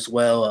blessing as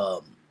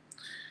well.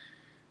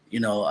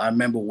 I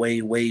remember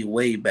way, way,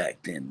 way back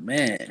then,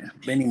 man,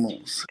 many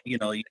moons. You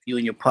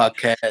and your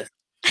podcast.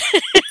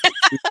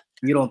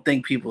 You don't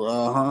think people,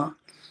 huh?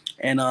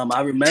 And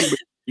I remember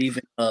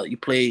even you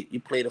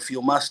played a few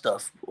of my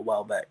stuff a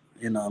while back,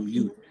 and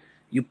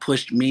you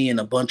pushed me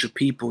and a bunch of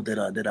people that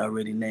I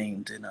already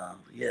named, and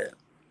yeah,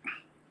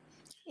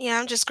 Yeah,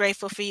 I'm just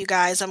grateful for you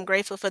guys. I'm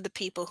grateful for the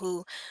people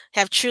who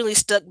have truly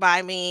stuck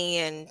by me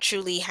and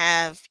truly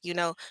have,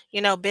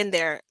 been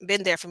there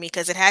for me,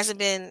 because it hasn't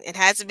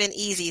been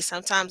easy.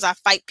 Sometimes I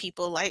fight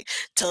people like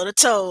toe to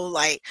toe,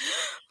 like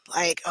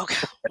okay,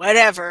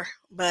 whatever.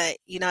 But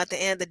at the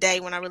end of the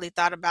day, when I really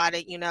thought about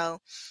it,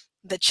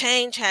 the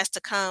change has to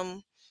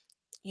come,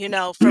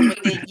 from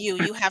within you.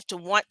 You have to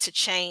want to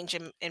change,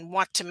 and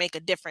want to make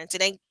a difference.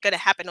 It ain't gonna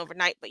happen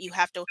overnight, but you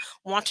have to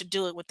want to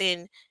do it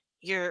within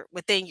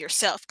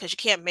yourself, because you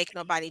can't make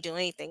nobody do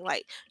anything.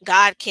 Like,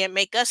 God can't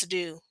make us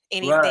do right,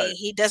 anything.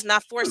 He does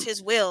not force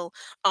his will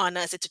on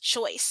us. It's a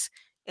choice.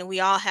 And we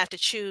all have to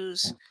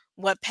choose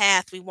what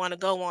path we want to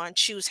go on,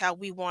 choose how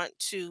we want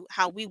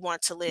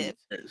to live.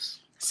 yes.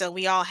 So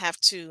we all have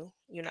to,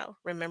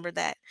 remember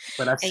that.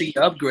 But I And see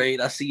you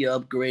upgrade. I see you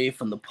upgrade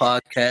from the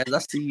podcast. I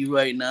see you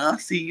right now. I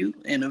see you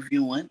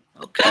interviewing.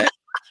 Okay,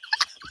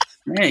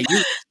 man,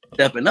 you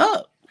stepping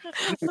up,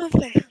 well,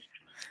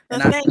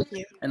 and I thank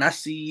you. and I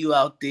see you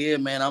out there,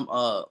 man.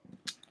 I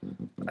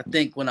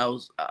think when I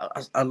was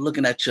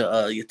looking at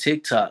your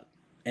TikTok,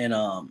 and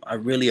I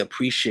really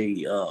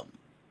appreciate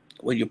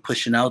what you're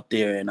pushing out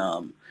there,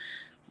 and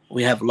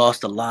we have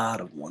lost a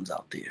lot of ones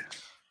out there,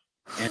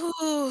 and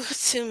Whew,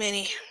 too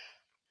many.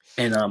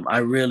 I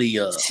really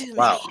Too many.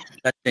 wow,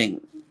 that thing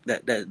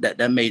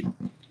that made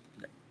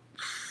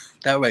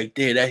That right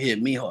there, that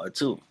hit me hard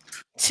too.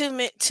 Too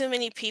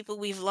many people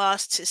we've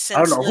lost to I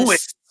don't know who it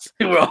senseless.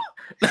 is, bro.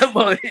 That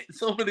boy hit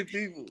so many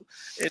people.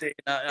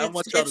 I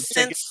want y'all to It's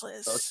check it out.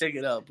 senseless. Check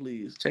it out,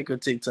 please. Check her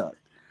TikTok.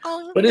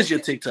 Oh, What is your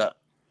okay. TikTok?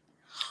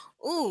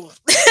 Ooh.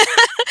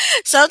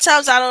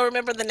 Sometimes I don't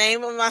remember the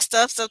name of my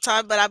stuff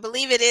sometimes, but I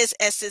believe it is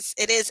Essence.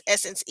 It is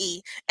Essence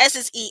E.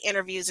 Essence E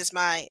interviews is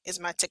my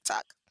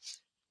TikTok.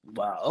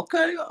 Wow.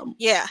 Okay.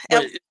 Yeah.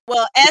 But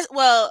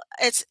Well,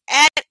 it's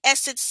at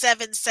Essence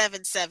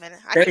 777.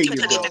 I there can put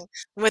you it go.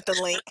 in with the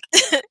link.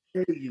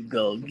 There you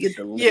go. Get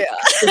the link. Yeah.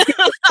 Just get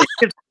the link.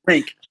 Get the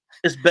link.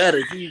 It's better.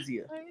 It's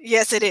easier.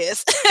 Yes, it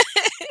is.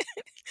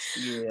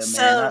 Yeah, man.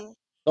 I So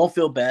don't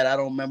feel bad. I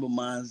don't remember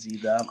mine's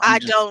either. I'm I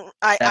just don't.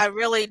 happy. I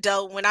really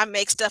don't. When I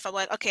make stuff, I'm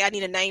like, okay, I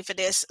need a name for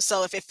this.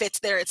 So if it fits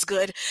there, it's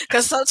good.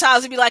 Because sometimes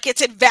it'd be like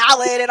it's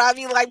invalid, and I'd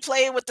be like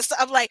playing with the.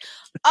 I'm like,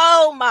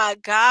 oh my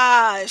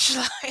gosh!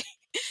 Like, and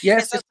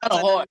Yes, it's kind sometimes of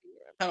I don't hard. even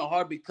Kind of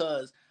hard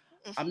because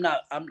remember.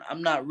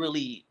 I'm not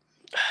really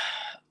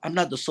I'm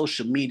not the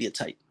social media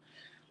type.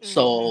 Mm-hmm.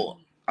 So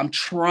I'm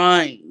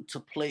trying to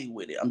play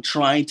with it. I'm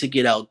trying to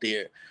get out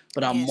there,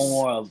 but I'm Yes.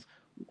 more of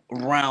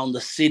around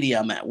the city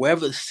I'm at.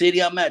 Wherever the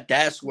city I'm at,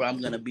 that's where I'm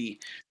Mhm. gonna be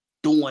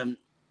doing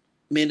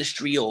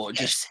ministry or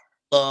just Yes.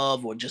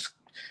 love or just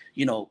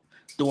you know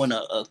doing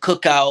a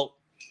cookout,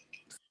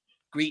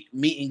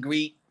 meet and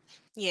greet.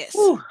 Yes.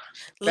 Whew,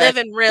 that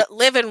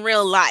Living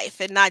real life,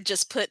 and not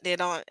just putting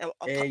it on,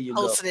 there you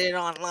go. posting it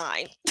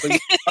online. But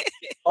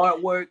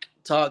artwork,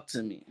 talk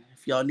to me.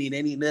 If y'all need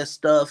any of that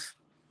stuff,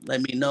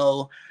 let me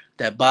know.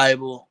 That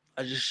Bible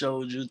I just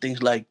showed you,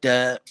 things like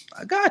that.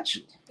 I got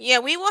you. Yeah,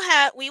 we will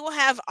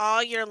have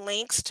all your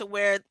links to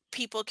where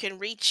people can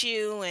reach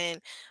you,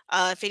 and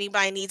if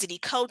anybody needs any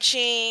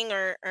coaching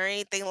or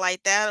anything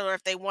like that, or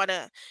if they want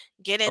to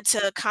get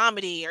into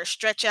comedy or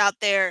stretch out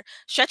their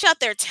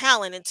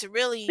talent and to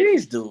really,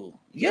 Please do.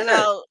 you Yeah.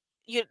 know,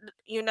 you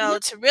you Yeah. know,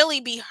 to really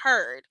be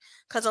heard.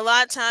 Because a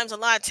lot of times, a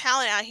lot of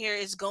talent out here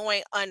is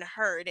going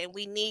unheard, and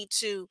we need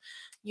to,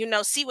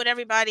 see what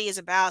everybody is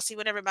about, see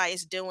what everybody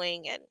is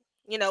doing, and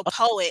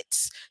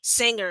poets,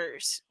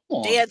 singers, Come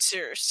on.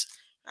 dancers.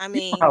 I You know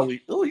mean, how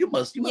we oh you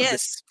must be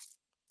yes,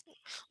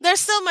 there's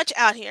so much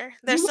out here.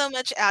 There's you so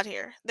much out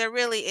here. There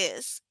really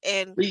is.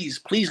 And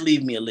please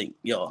leave me a link,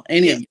 y'all.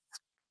 Any of yes, you.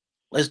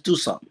 Let's do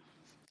something.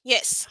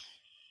 yes.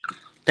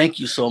 Thank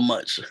you so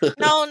much.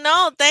 No,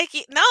 no, thank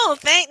you. No,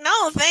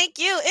 thank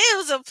you. It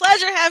was a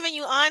pleasure having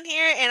you on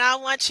here, and I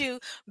want you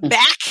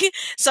back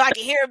so I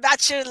can hear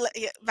about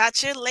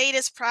about your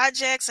latest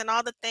projects and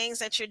all the things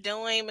that you're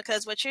doing,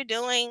 because what you're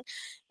doing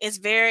is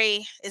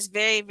very,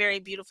 very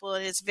beautiful,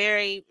 and it's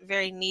very,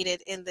 very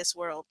needed in this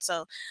world.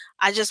 So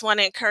I just want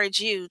to encourage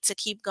you to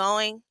keep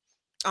going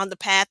on the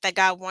path that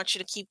God wants you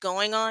to keep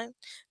going on.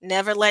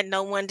 Never let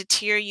no one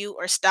deter you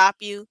or stop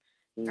you,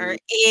 or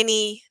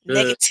any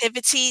Good.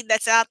 negativity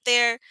that's out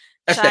there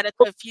That's try that to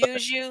coach blood.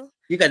 confuse you.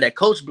 You got that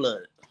coach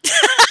blood.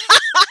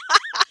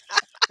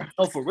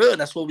 Oh, for real.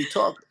 That's what we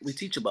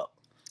teach about.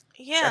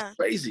 That's Yeah.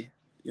 crazy.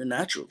 You're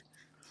natural.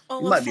 Oh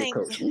You well, might be a thank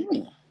you. coach.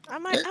 Yeah. I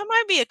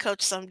might be a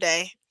coach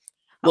someday.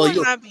 I Well, would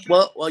not be.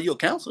 you're a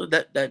counselor.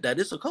 That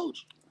is a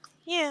coach.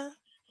 Yeah.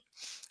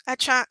 I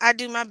try. I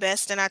do my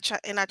best, and I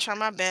try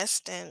my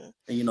best, and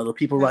And the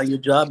people you know, around your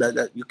job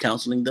that you're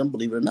counseling them,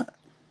 believe it or not.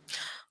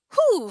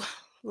 whew,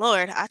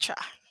 Lord, I try.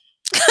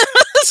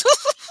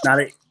 Not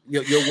a,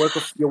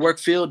 your work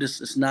field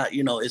is not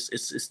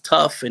it's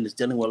tough and it's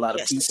dealing with a lot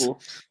of Yes.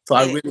 people. So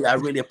It is. I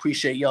really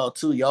appreciate y'all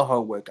too. Y'all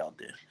hard work out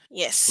there. So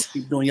Yes.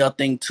 keep doing y'all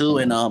thing too,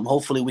 and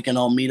hopefully we can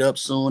all meet up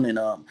soon and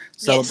Yes.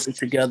 celebrate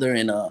together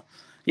and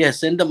yeah,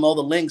 send them all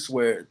the links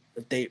where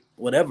if they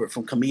whatever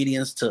from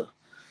comedians to acting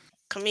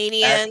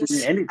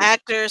Comedians, anything.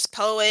 actors,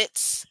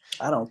 poets.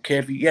 I don't care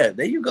if you yeah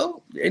there you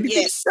go anything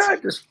you Yes.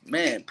 got just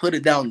man put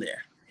it down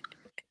there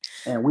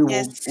and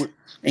Yes.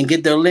 and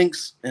get their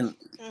links and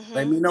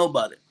let Mhm. me know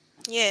about it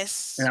and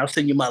Yes. I'll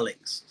send you my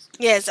links.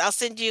 Yes, I'll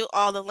send you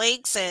all the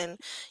links, and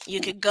you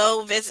could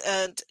go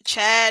visit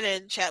Chad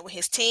and chat with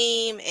his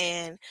team,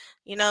 and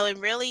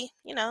and really,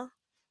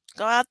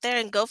 go out there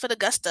and go for the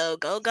gusto,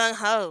 go gung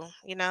ho,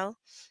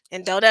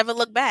 and don't ever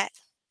look back.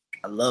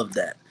 I love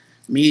that.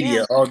 Yeah.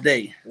 Media all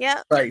day.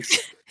 Yep.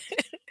 Christ.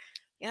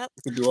 Yep.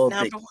 You can do all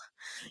things. Number one.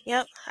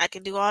 Yep. I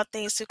can do all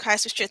things through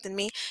Christ who strengthened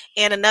me.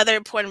 And another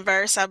important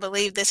verse, I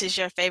believe this is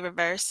your favorite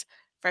verse.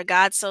 For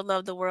God so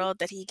loved the world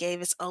that he gave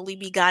his only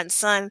begotten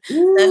Son,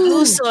 that Ooh,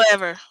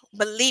 whosoever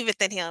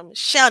believeth in him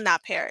shall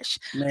not perish,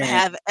 but man,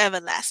 have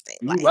everlasting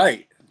you life.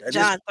 right.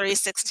 John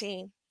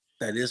 3:16.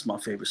 That is my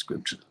favorite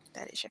scripture.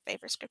 That is your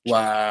favorite scripture.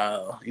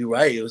 Wow, you're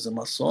right. It was in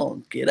my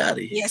song. Get out of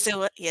here. Yes, it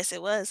was. Yes,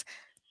 it was.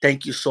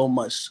 Thank you so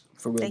much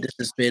for real. Thank This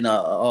you. has been an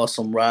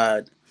awesome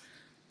ride,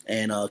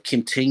 and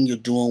continue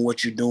doing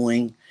what you're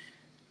doing.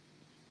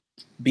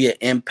 Be an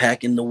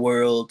impact in the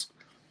world.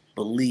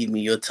 Believe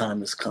me, your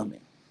time is coming.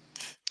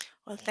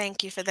 Well,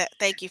 thank you for that.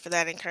 Thank you for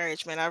that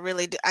encouragement. I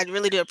really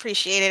do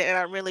appreciate it, and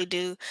I really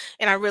do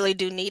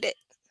need it.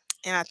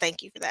 And I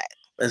thank you for that.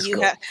 Let's You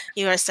go. have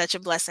you are such a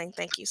blessing.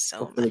 Thank you so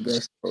Go for the much.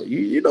 best. Oh,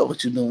 you know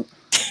what you're doing.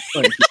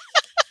 Thank you.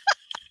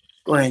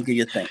 Go ahead and get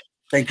your thing.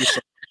 Thank you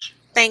so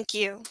Thank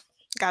you.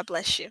 God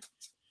bless you.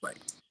 much.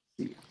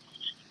 Right.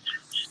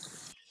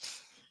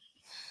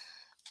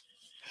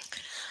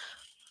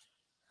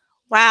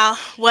 Wow,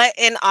 what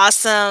an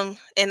awesome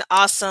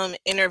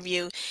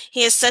interview.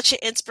 He is such an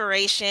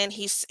inspiration.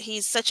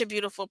 He's such a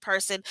beautiful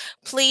person.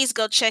 Please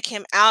go check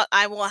him out.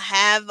 I will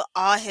have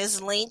all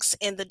his links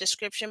in the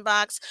description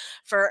box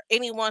for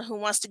anyone who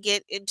wants to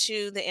get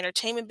into the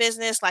entertainment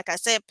business. Like I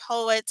said,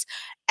 poets,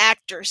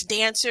 actors,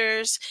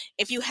 dancers.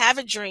 If you have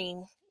a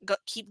dream,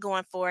 keep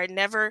going for it.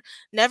 Never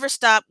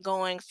stop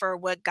going for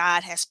what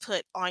God has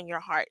put on your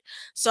heart.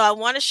 So I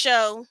want to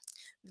show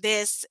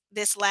this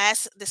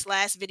last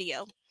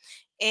video,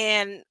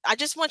 and I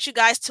just want you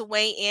guys to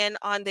weigh in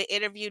on the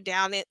interview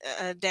down in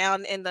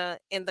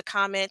the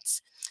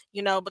comments,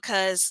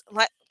 because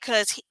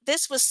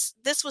this was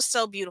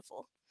so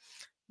beautiful.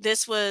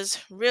 This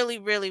was really,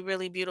 really,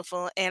 really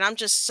beautiful, and I'm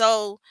just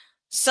so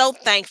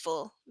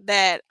thankful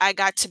that I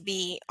got to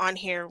be on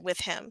here with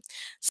him.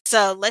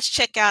 So let's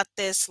check out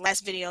this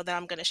last video that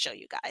I'm going to show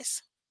you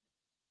guys.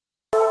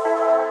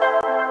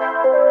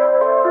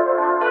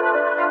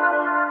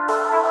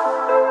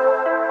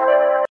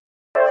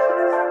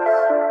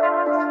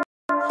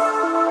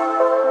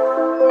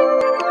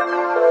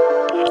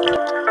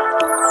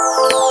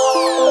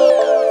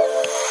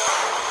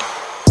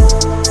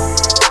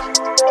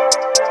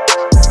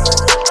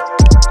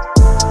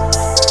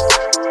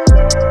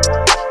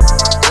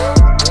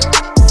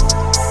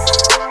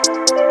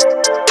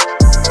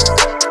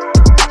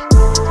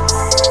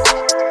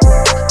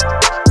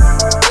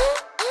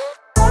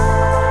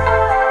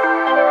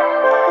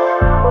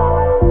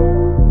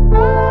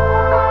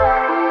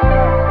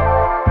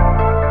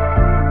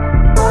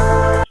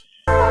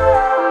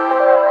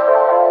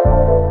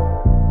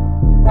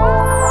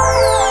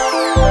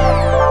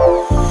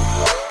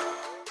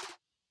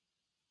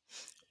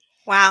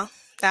 Wow,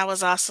 that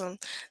was awesome.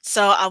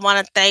 So I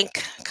want to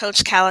thank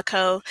Coach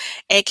Calico,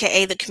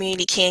 aka the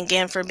Community King,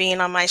 again for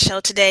being on my show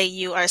today.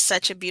 You are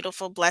such a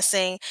beautiful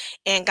blessing,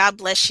 and God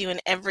bless you in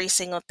every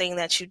single thing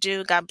that you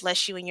do. God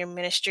bless you in your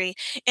ministry.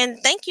 And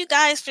thank you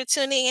guys for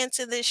tuning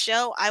into this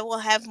show. I will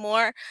have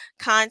more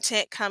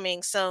content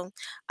coming. So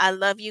I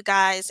love you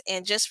guys,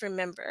 and just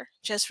remember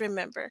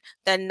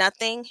that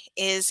nothing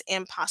is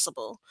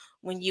impossible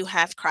when you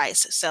have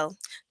Christ. So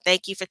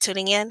thank you for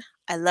tuning in.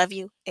 I love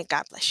you, and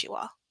God bless you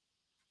all.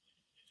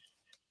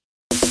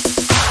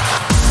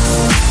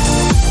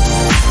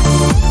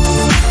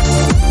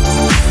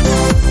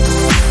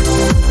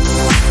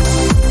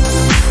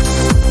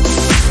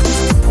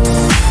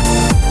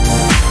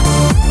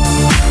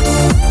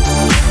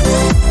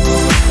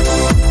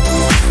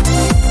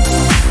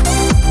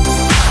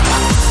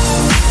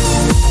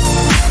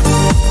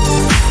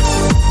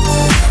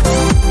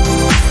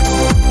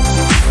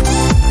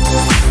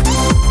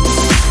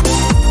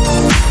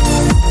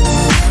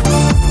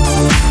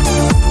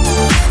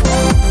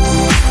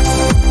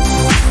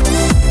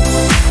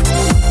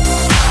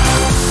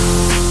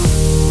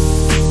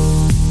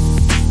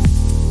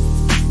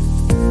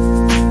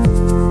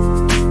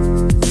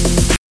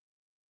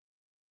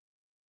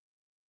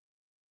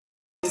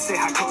 से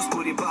हटोस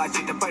पूरी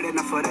बातचीत पड़े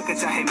न फर्क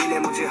चाहे मिले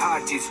मुझे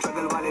हर चीज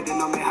स्ट्रगल वाले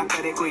दिनों में हाँ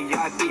करे कोई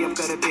याद नहीं अब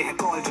करते हैं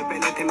कॉल जो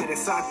पहले थे मेरे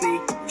साथ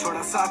नहीं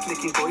छोड़ा साथ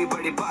लेकिन कोई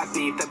बड़ी बात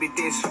नहीं तभी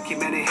तेज रखी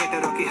मैंने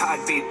हेटरों की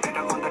heart beat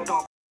better on the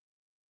top